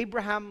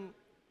Abraham,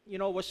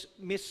 was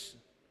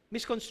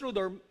misconstrued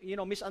or,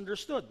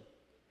 misunderstood.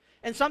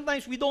 And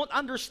sometimes we don't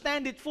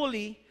understand it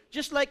fully,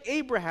 just like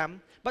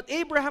Abraham. But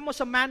Abraham was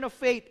a man of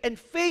faith, and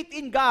faith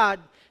in God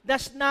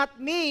does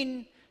not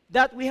mean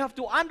that we have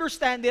to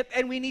understand it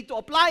and we need to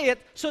apply it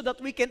so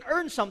that we can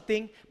earn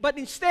something. But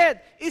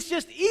instead, it's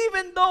just,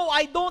 even though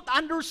I don't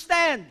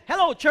understand,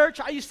 hello church,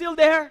 are you still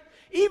there?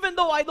 Even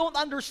though I don't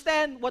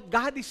understand what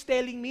God is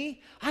telling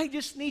me, I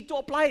just need to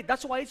apply it.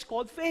 That's why it's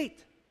called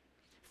faith.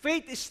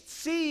 Faith is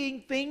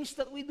seeing things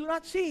that we do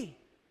not see.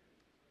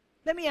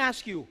 Let me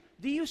ask you,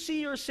 do you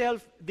see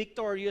yourself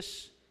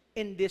victorious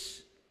in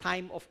this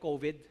time of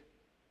COVID?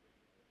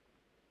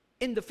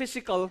 In the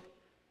physical,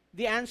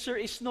 the answer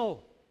is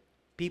no.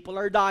 People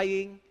are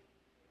dying.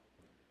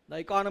 The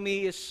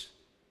economy is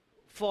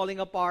falling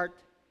apart.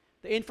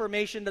 The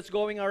information that's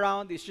going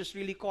around is just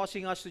really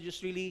causing us to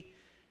just really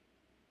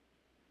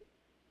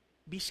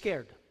be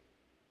scared.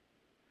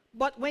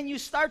 But when you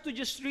start to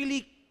just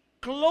really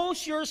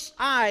close your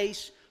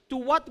eyes to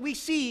what we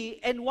see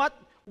and what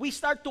we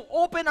start to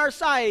open our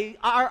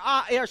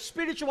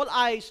spiritual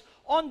eyes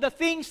on the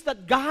things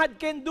that God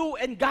can do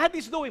and God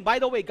is doing. By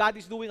the way, God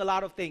is doing a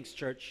lot of things,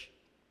 church.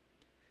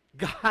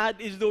 God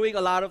is doing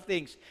a lot of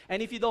things.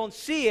 And if you don't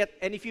see it,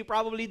 and if you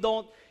probably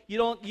don't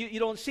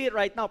see it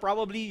right now,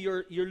 probably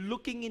you're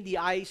looking in the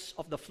eyes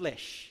of the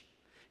flesh.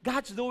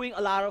 God's doing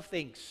a lot of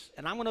things.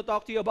 And I'm going to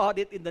talk to you about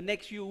it in the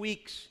next few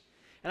weeks.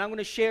 And I'm going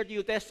to share to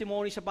you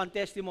testimonies upon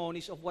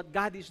testimonies of what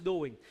God is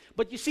doing.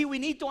 But you see, we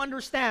need to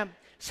understand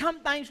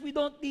sometimes we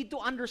don't need to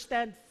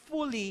understand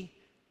fully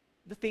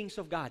the things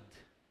of God.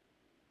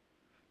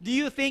 Do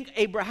you think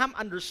Abraham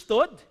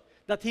understood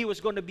that he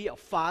was going to be a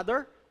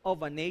father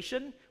of a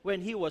nation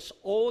when he was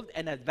old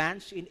and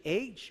advanced in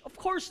age? Of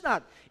course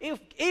not. If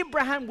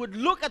Abraham would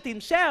look at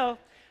himself,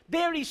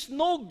 there is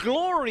no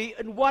glory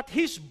in what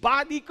his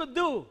body could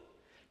do.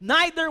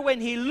 Neither when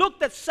he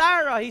looked at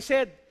Sarah, he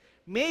said,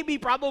 maybe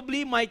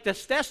probably my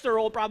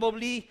testosterone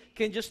probably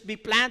can just be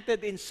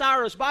planted in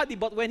Sarah's body.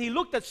 But when he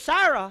looked at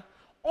Sarah,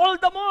 all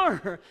the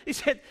more. He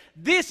said,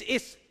 this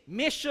is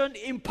mission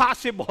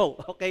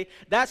impossible. Okay,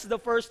 that's the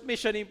first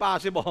mission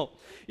impossible.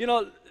 You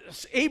know,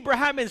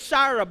 Abraham and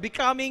Sarah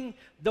becoming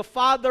the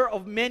father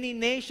of many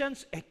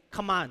nations.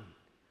 Come on,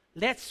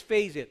 let's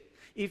face it.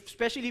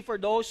 Especially for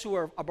those who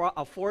are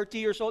about 40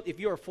 years old, if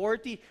you're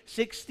 40,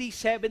 60,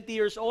 70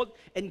 years old,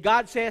 and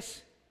God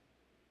says,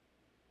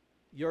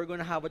 you're going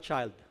to have a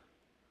child.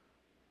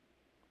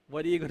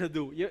 What are you going to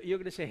do? You're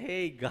going to say,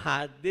 hey,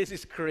 God, this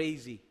is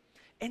crazy.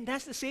 And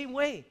that's the same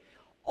way.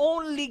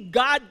 Only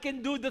God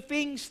can do the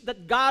things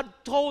that God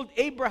told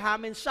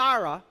Abraham and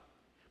Sarah,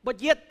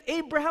 but yet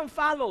Abraham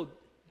followed.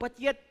 But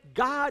yet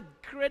God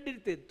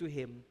credited to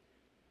him.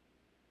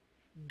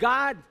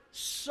 God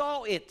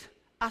saw it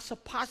as a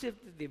positive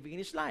in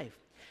his life.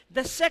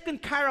 The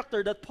second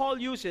character that Paul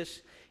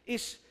uses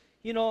is,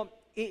 in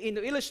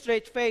to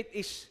illustrate faith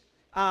is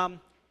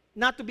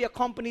not to be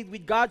accompanied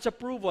with God's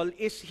approval,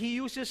 is he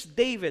uses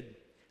David.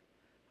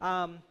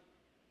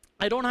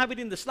 I don't have it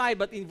in the slide,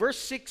 but in verse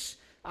 6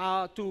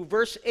 to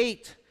verse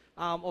 8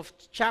 of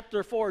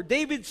chapter 4,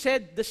 David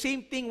said the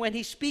same thing when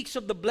he speaks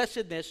of the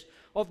blessedness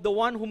of the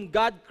one whom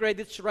God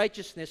credits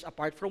righteousness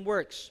apart from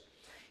works.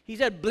 He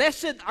said,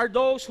 blessed are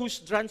those whose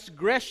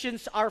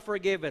transgressions are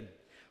forgiven,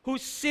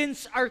 whose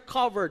sins are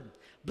covered.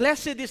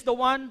 Blessed is the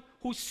one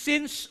whose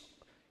sins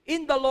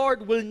in the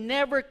Lord will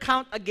never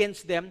count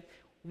against them.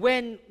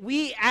 When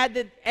we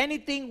added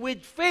anything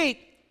with faith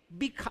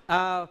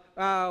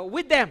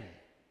with them.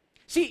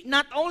 See,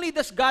 not only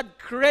does God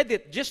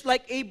credit, just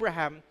like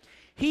Abraham,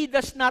 he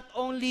does not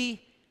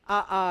only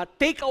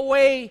take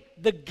away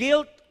the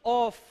guilt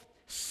of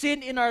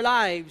sin in our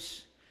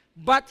lives,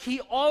 but he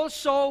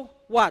also,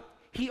 what?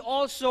 He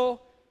also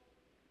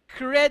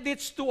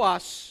credits to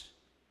us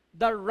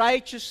the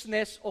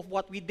righteousness of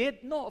what we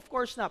did. No, of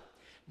course not.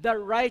 The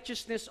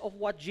righteousness of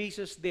what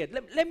Jesus did.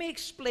 Let me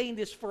explain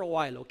this for a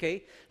while,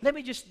 okay?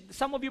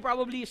 Some of you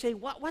probably say,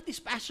 what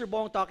is Pastor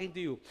Bong talking to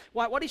you?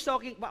 What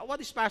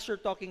is Pastor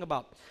talking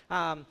about?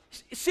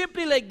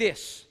 Simply like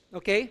this,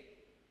 okay?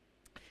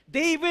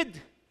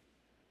 David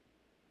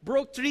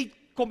broke three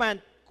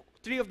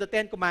of the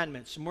 10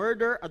 commandments: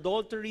 murder,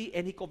 adultery,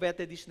 and he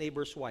coveted his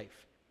neighbor's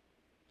wife.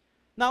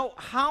 Now,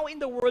 how in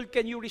the world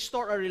can you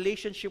restore a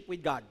relationship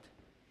with God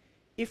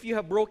if you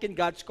have broken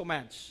God's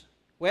commands?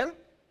 Well,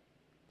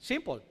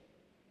 simple.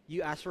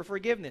 You ask for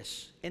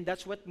forgiveness. And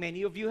that's what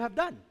many of you have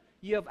done.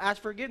 You have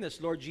asked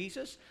forgiveness. Lord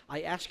Jesus,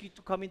 I ask you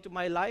to come into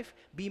my life,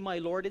 be my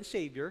Lord and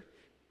Savior,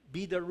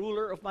 be the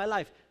ruler of my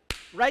life.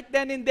 Right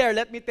then and there,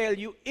 let me tell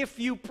you, if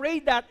you pray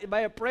that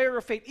by a prayer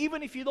of faith,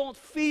 even if you don't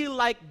feel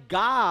like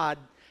God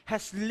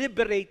has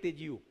liberated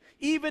you,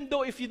 even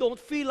though if you don't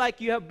feel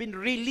like you have been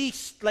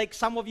released, like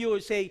some of you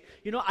will say,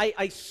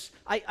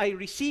 I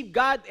receive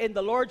God and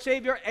the Lord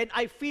Savior and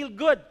I feel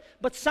good.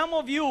 But some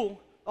of you,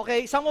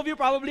 okay, some of you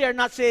probably are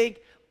not saying,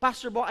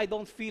 Pastor Bo, I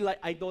don't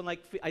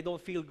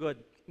feel good.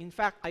 In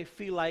fact, I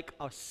feel like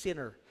a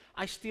sinner.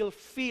 I still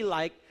feel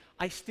like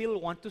I still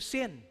want to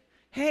sin.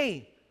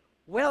 Hey,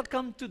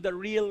 welcome to the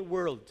real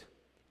world.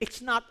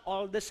 It's not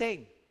all the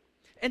same.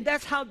 And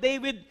that's how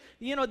David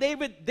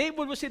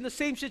was in the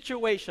same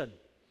situation.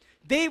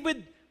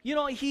 David,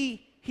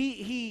 he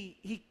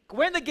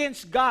went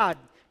against God,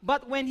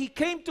 but when he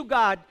came to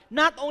God,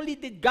 not only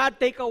did God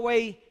take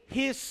away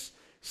his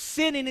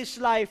sin in his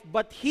life,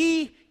 but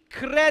he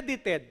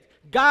credited,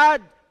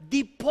 God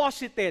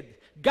deposited,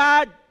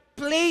 God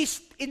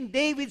placed in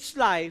David's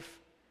life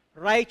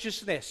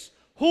righteousness.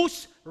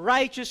 Whose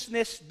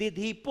righteousness did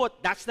he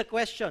put? That's the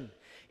question.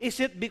 Is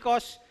it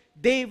because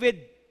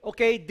David,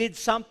 did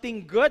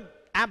something good?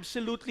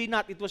 Absolutely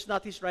not. It was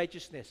not his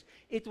righteousness.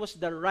 It was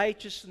the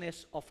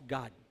righteousness of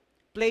God.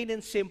 Plain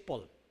and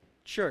simple.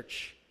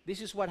 Church, this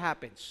is what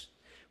happens.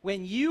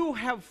 When you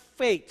have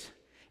faith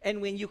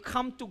and when you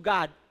come to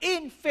God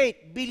in faith,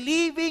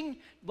 believing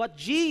what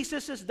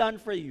Jesus has done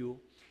for you,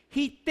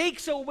 he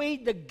takes away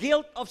the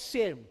guilt of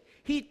sin.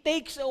 He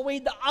takes away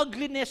the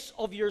ugliness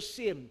of your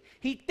sin.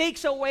 He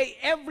takes away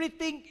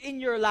everything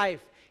in your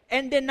life.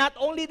 And then not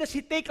only does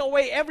he take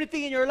away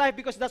everything in your life,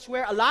 because that's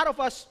where a lot of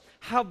us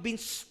have been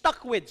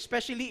stuck with,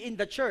 especially in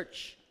the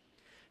church.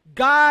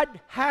 God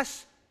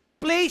has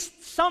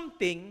placed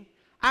something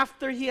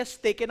after he has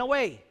taken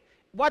away.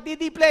 What did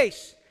he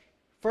place?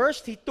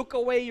 First, he took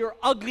away your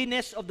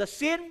ugliness of the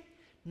sin.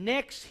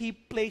 Next, he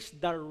placed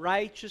the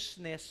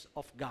righteousness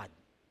of God.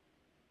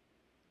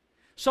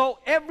 So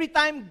every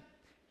time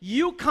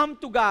you come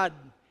to God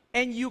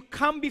and you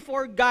come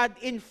before God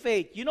in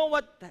faith, you know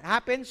what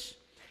happens?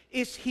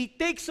 Is he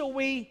takes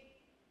away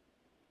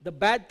the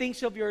bad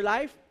things of your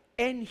life,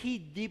 and He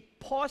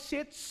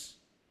deposits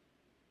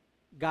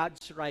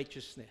God's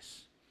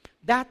righteousness.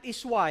 That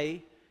is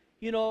why,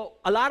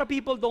 a lot of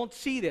people don't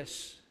see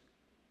this.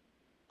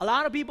 A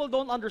lot of people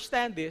don't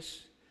understand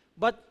this,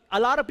 but a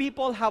lot of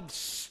people have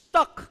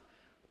stuck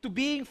to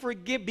be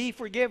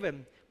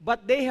forgiven,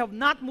 but they have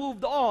not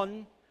moved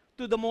on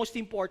to the most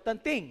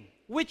important thing,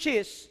 which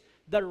is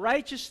the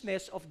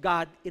righteousness of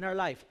God in our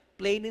life.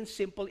 Plain and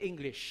simple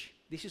English.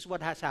 This is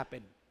what has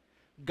happened.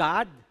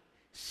 God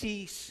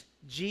sees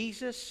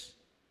Jesus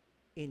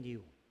in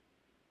you.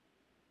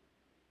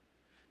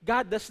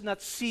 God does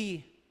not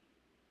see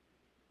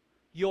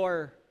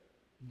your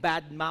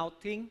bad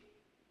mouthing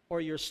or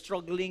your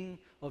struggling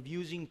of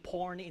using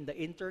porn in the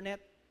internet.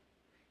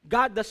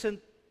 God doesn't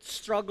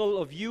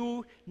struggle of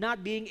you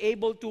not being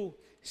able to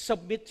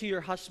submit to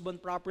your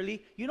husband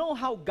properly. You know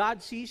how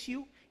God sees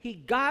you?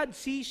 God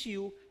sees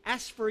you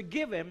as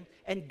forgiven,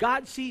 and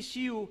God sees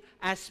you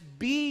as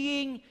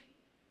being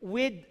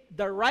with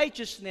the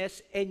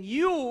righteousness, and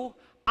you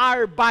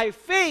are by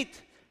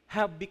faith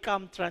have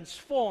become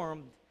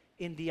transformed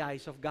in the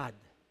eyes of God.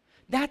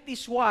 That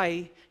is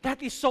why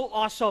that is so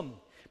awesome.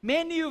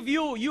 Many of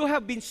you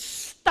have been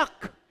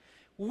stuck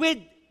with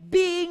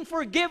being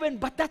forgiven,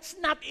 but that's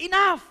not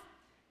enough.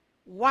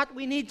 What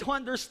we need to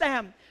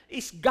understand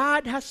is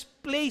God has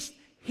placed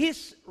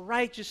His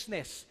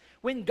righteousness.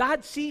 When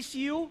God sees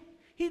you,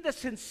 He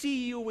doesn't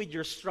see you with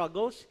your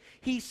struggles.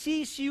 He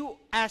sees you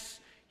as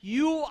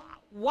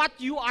what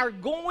you are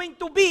going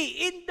to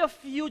be in the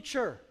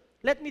future.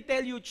 Let me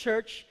tell you,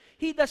 church,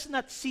 He does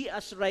not see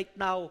us right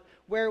now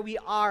where we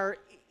are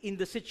in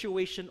the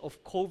situation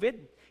of COVID.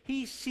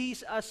 He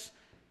sees us,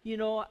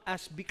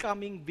 as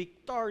becoming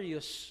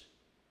victorious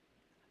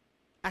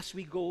as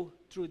we go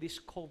through this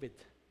COVID.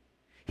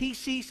 He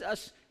sees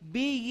us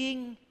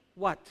being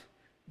what?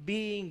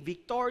 Being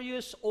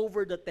victorious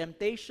over the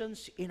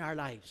temptations in our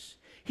lives.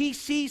 He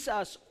sees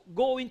us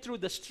going through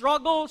the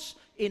struggles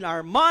in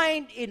our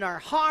mind, in our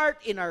heart,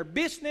 in our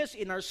business,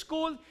 in our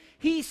school.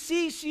 He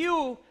sees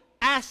you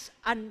as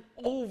an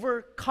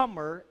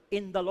overcomer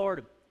in the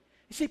Lord.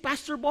 You say,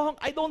 Pastor Bohong,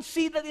 I don't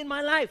see that in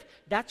my life.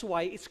 That's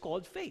why it's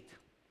called faith.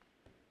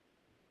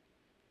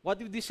 What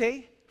did he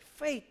say?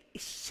 Faith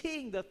is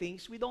seeing the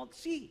things we don't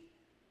see.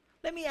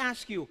 Let me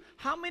ask you,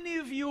 how many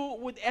of you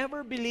would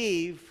ever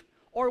believe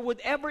or would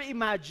ever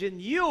imagine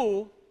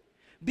you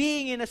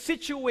being in a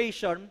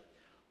situation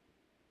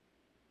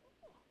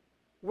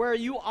where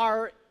you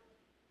are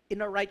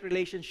in a right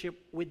relationship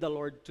with the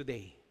Lord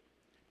today?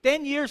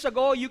 10 years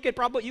ago, you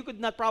could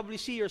not probably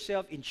see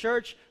yourself in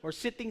church or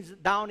sitting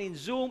down in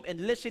Zoom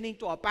and listening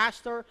to a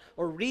pastor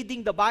or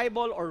reading the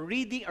Bible or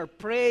reading or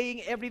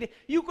praying every day.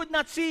 You could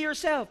not see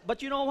yourself.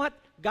 But you know what?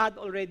 God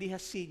already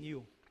has seen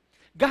you.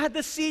 God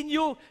has seen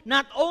you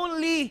not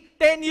only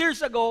 10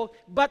 years ago,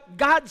 but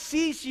God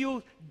sees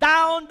you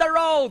down the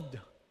road.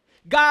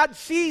 God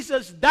sees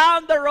us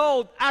down the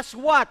road as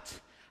what?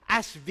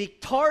 As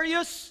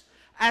victorious,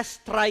 as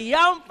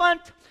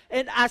triumphant,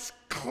 and as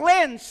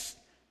cleansed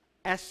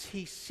as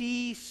He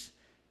sees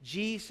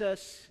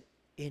Jesus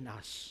in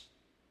us.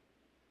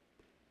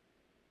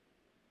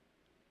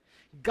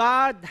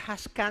 God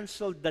has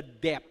canceled the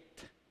debt.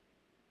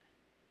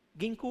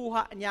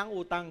 Ginkuha niya ang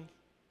utang.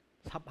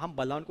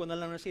 Hambalan ko na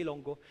lang sa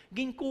Ilonggo.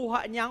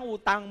 Ginkuha niya ang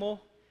utang mo,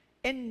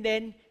 and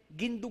then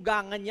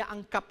gindugangan niya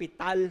ang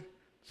kapital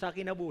sa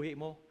kinabuhi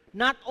mo.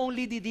 Not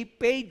only did He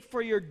pay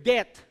for your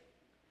debt,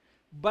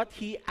 but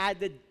He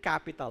added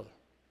capital.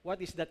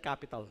 What is that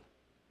capital?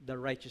 The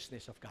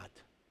righteousness of God.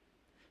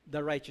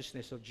 The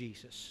righteousness of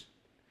Jesus.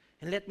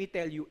 And let me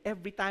tell you,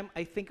 every time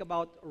I think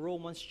about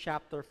Romans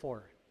chapter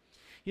 4,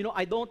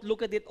 I don't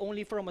look at it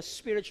only from a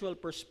spiritual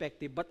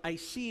perspective, but I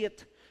see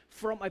it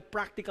from a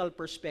practical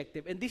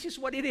perspective. And this is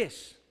what it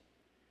is.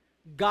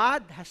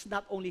 God has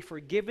not only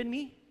forgiven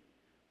me,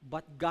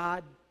 but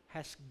God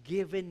has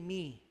given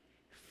me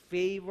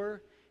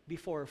favor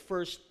before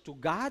first to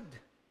God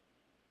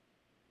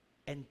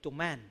and to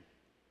man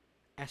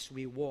as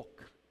we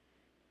walk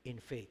in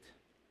faith.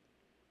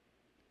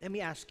 Let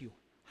me ask you,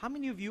 how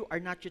many of you are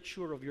not yet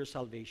sure of your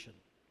salvation?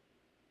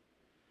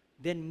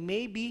 Then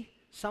maybe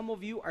some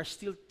of you are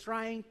still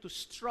trying to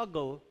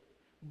struggle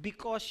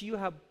because you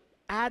have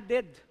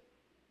added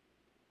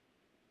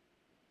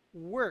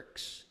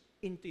works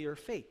into your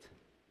faith.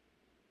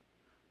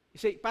 You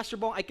say, Pastor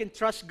Bong, I can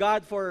trust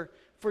God for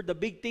the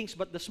big things,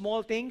 but the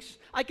small things,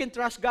 I can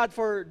trust God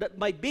for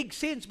my big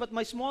sins, but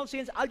my small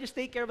sins, I'll just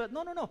take care of it.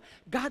 No.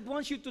 God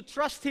wants you to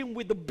trust Him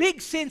with the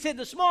big sins and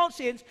the small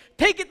sins.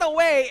 Take it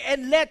away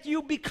and let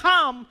you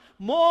become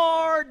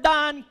more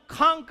than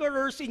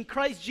conquerors in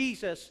Christ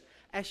Jesus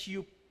as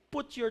you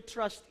put your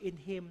trust in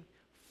Him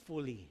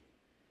fully.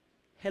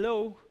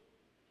 Hello?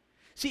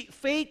 See,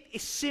 faith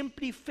is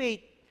simply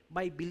faith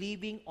by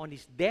believing on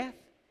His death,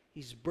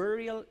 His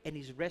burial, and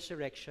His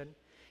resurrection,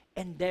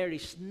 and there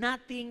is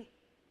nothing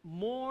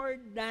more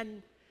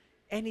than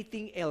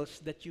anything else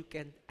that you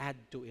can add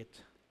to it.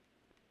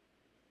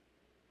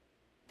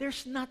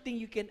 There's nothing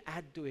you can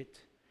add to it.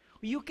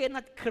 You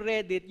cannot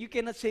credit, you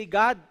cannot say,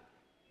 God,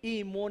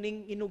 imo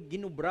ning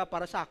ginubra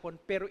para sa akon,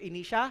 pero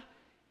ini siya,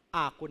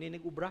 ako ni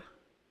nagubra.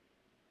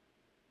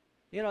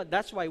 You know,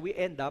 that's why we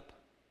end up,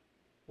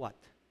 what?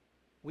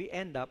 We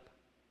end up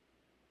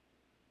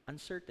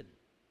uncertain.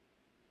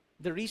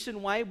 The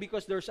reason why,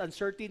 because there's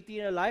uncertainty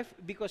in our life,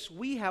 because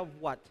we have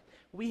what?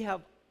 We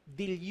have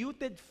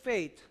diluted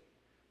faith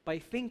by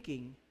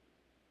thinking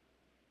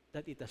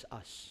that it is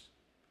us.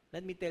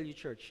 Let me tell you,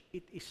 church,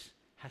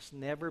 has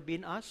never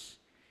been us,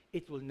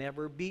 it will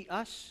never be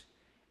us,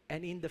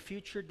 and in the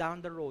future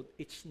down the road,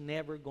 it's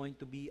never going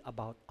to be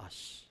about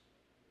us.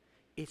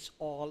 It's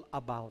all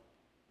about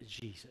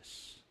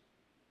Jesus.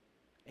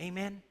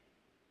 Amen?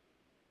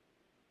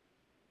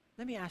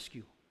 Let me ask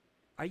you,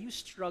 are you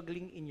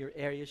struggling in your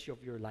areas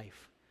of your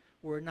life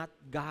where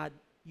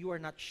you are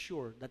not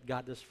sure that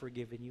God has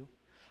forgiven you?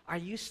 Are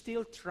you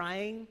still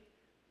trying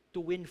to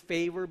win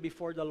favor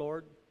before the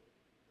Lord?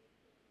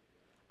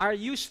 Are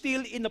you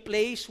still in a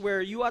place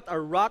where you are at a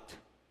rut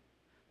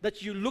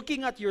that you're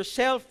looking at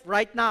yourself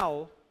right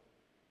now,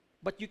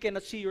 but you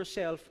cannot see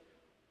yourself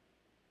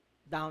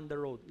down the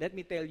road? Let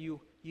me tell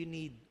you, you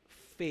need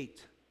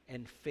faith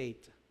and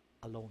faith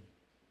alone.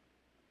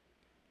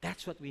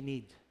 That's what we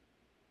need.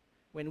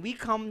 When we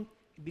come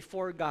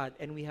before God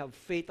and we have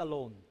faith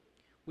alone,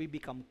 we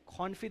become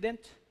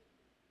confident,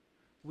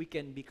 we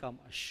can become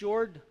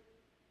assured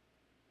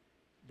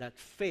that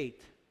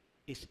faith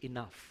is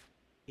enough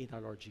in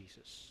our Lord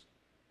Jesus.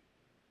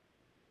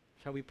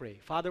 Shall we pray?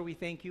 Father, we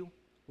thank you.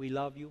 We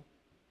love you.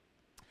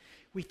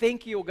 We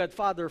thank you, O God,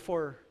 Father,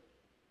 for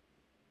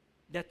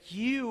that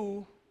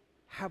you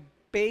have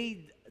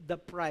paid the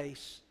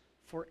price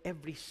for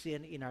every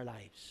sin in our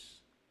lives.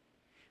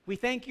 We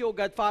thank you, O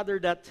God, Father,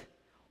 that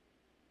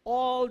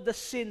all the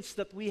sins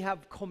that we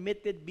have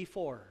committed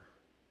before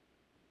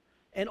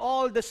and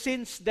all the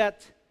sins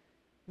that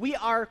we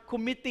are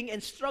committing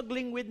and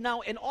struggling with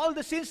now and all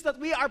the sins that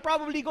we are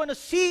probably going to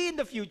see in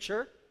the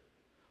future,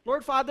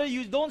 Lord Father,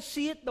 you don't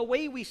see it the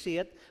way we see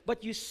it,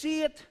 but you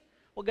see it,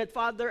 oh God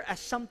Father, as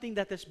something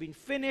that has been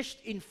finished.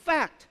 In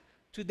fact,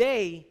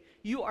 today,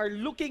 you are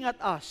looking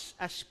at us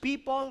as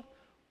people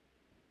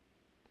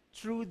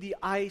through the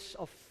eyes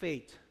of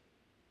faith.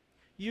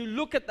 You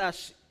look at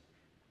us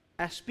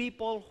as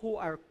people who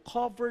are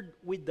covered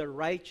with the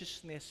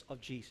righteousness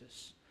of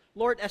Jesus.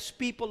 Lord, as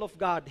people of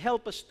God,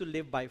 help us to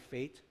live by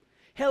faith.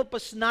 Help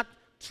us not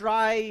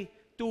try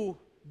to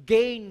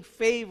gain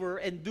favor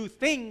and do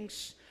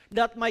things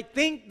that might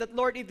think that,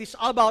 Lord, it is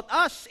about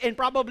us, and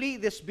probably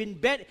this been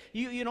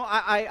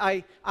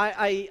I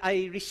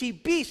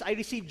receive peace, I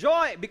receive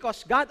joy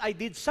because God, I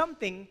did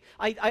something,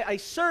 I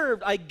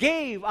served, I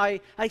gave, I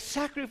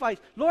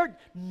sacrificed. Lord,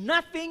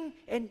 nothing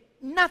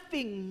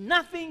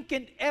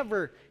can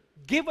ever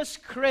give us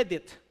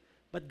credit,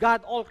 but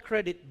God, all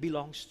credit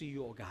belongs to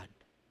you, O God.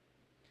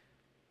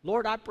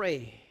 Lord, I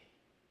pray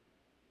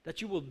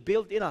that you will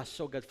build in us,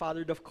 O God,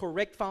 Father, the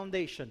correct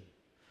foundation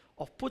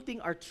of putting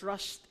our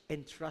trust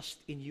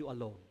in you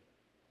alone.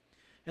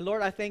 And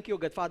Lord, I thank you,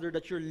 God Father,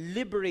 that you're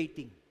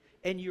liberating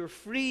and you're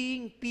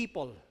freeing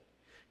people,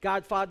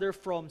 God Father,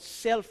 from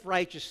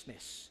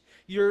self-righteousness.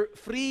 You're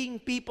freeing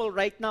people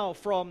right now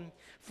from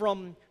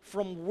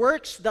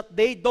works that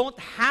they don't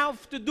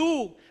have to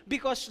do,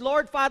 because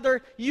Lord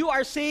Father, you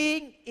are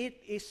saying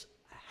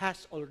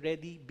has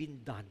already been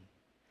done.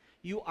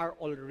 You are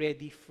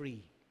already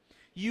free.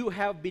 You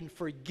have been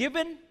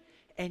forgiven,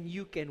 and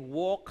you can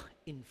walk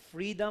in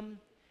freedom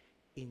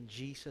in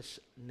Jesus'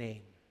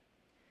 name.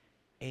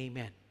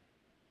 Amen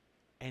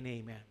and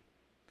amen.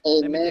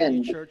 Let me tell you,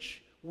 Amen.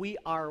 church, we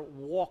are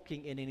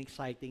walking in an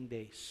exciting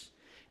days.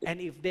 And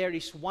if there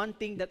is one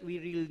thing that we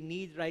really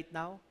need right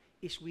now,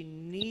 is we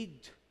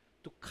need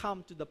to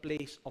come to the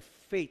place of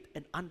faith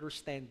and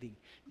understanding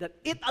that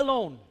it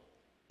alone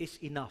is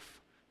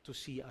enough to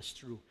see us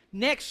through.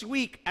 Next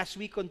week, as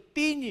we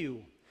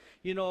continue,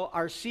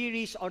 our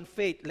series on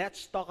faith,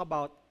 let's talk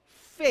about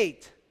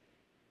faith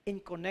in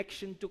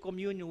connection to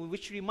communion,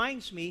 which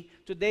reminds me,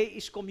 today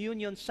is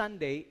Communion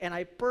Sunday, and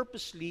I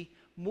purposely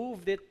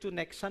moved it to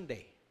next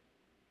Sunday.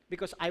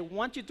 Because I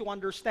want you to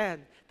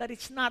understand that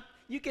it's not,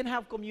 you can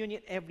have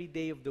communion every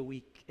day of the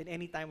week, and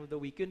any time of the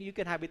week. You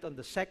can have it on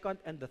the second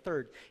and the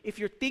third. If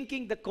you're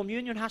thinking that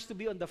communion has to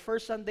be on the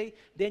first Sunday,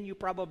 then you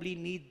probably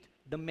need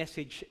the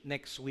message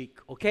next week,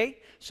 okay?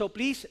 So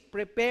please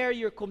prepare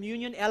your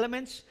communion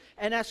elements,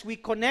 and as we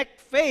connect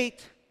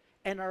faith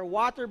and our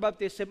water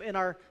baptism and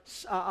our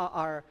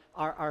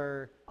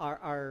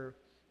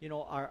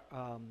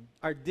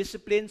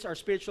disciplines, our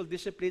spiritual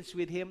disciplines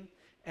with Him,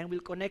 and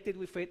we'll connect it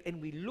with faith,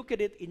 and we look at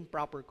it in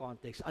proper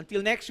context.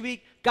 Until next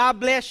week, God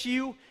bless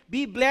you.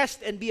 Be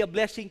blessed and be a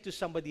blessing to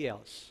somebody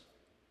else.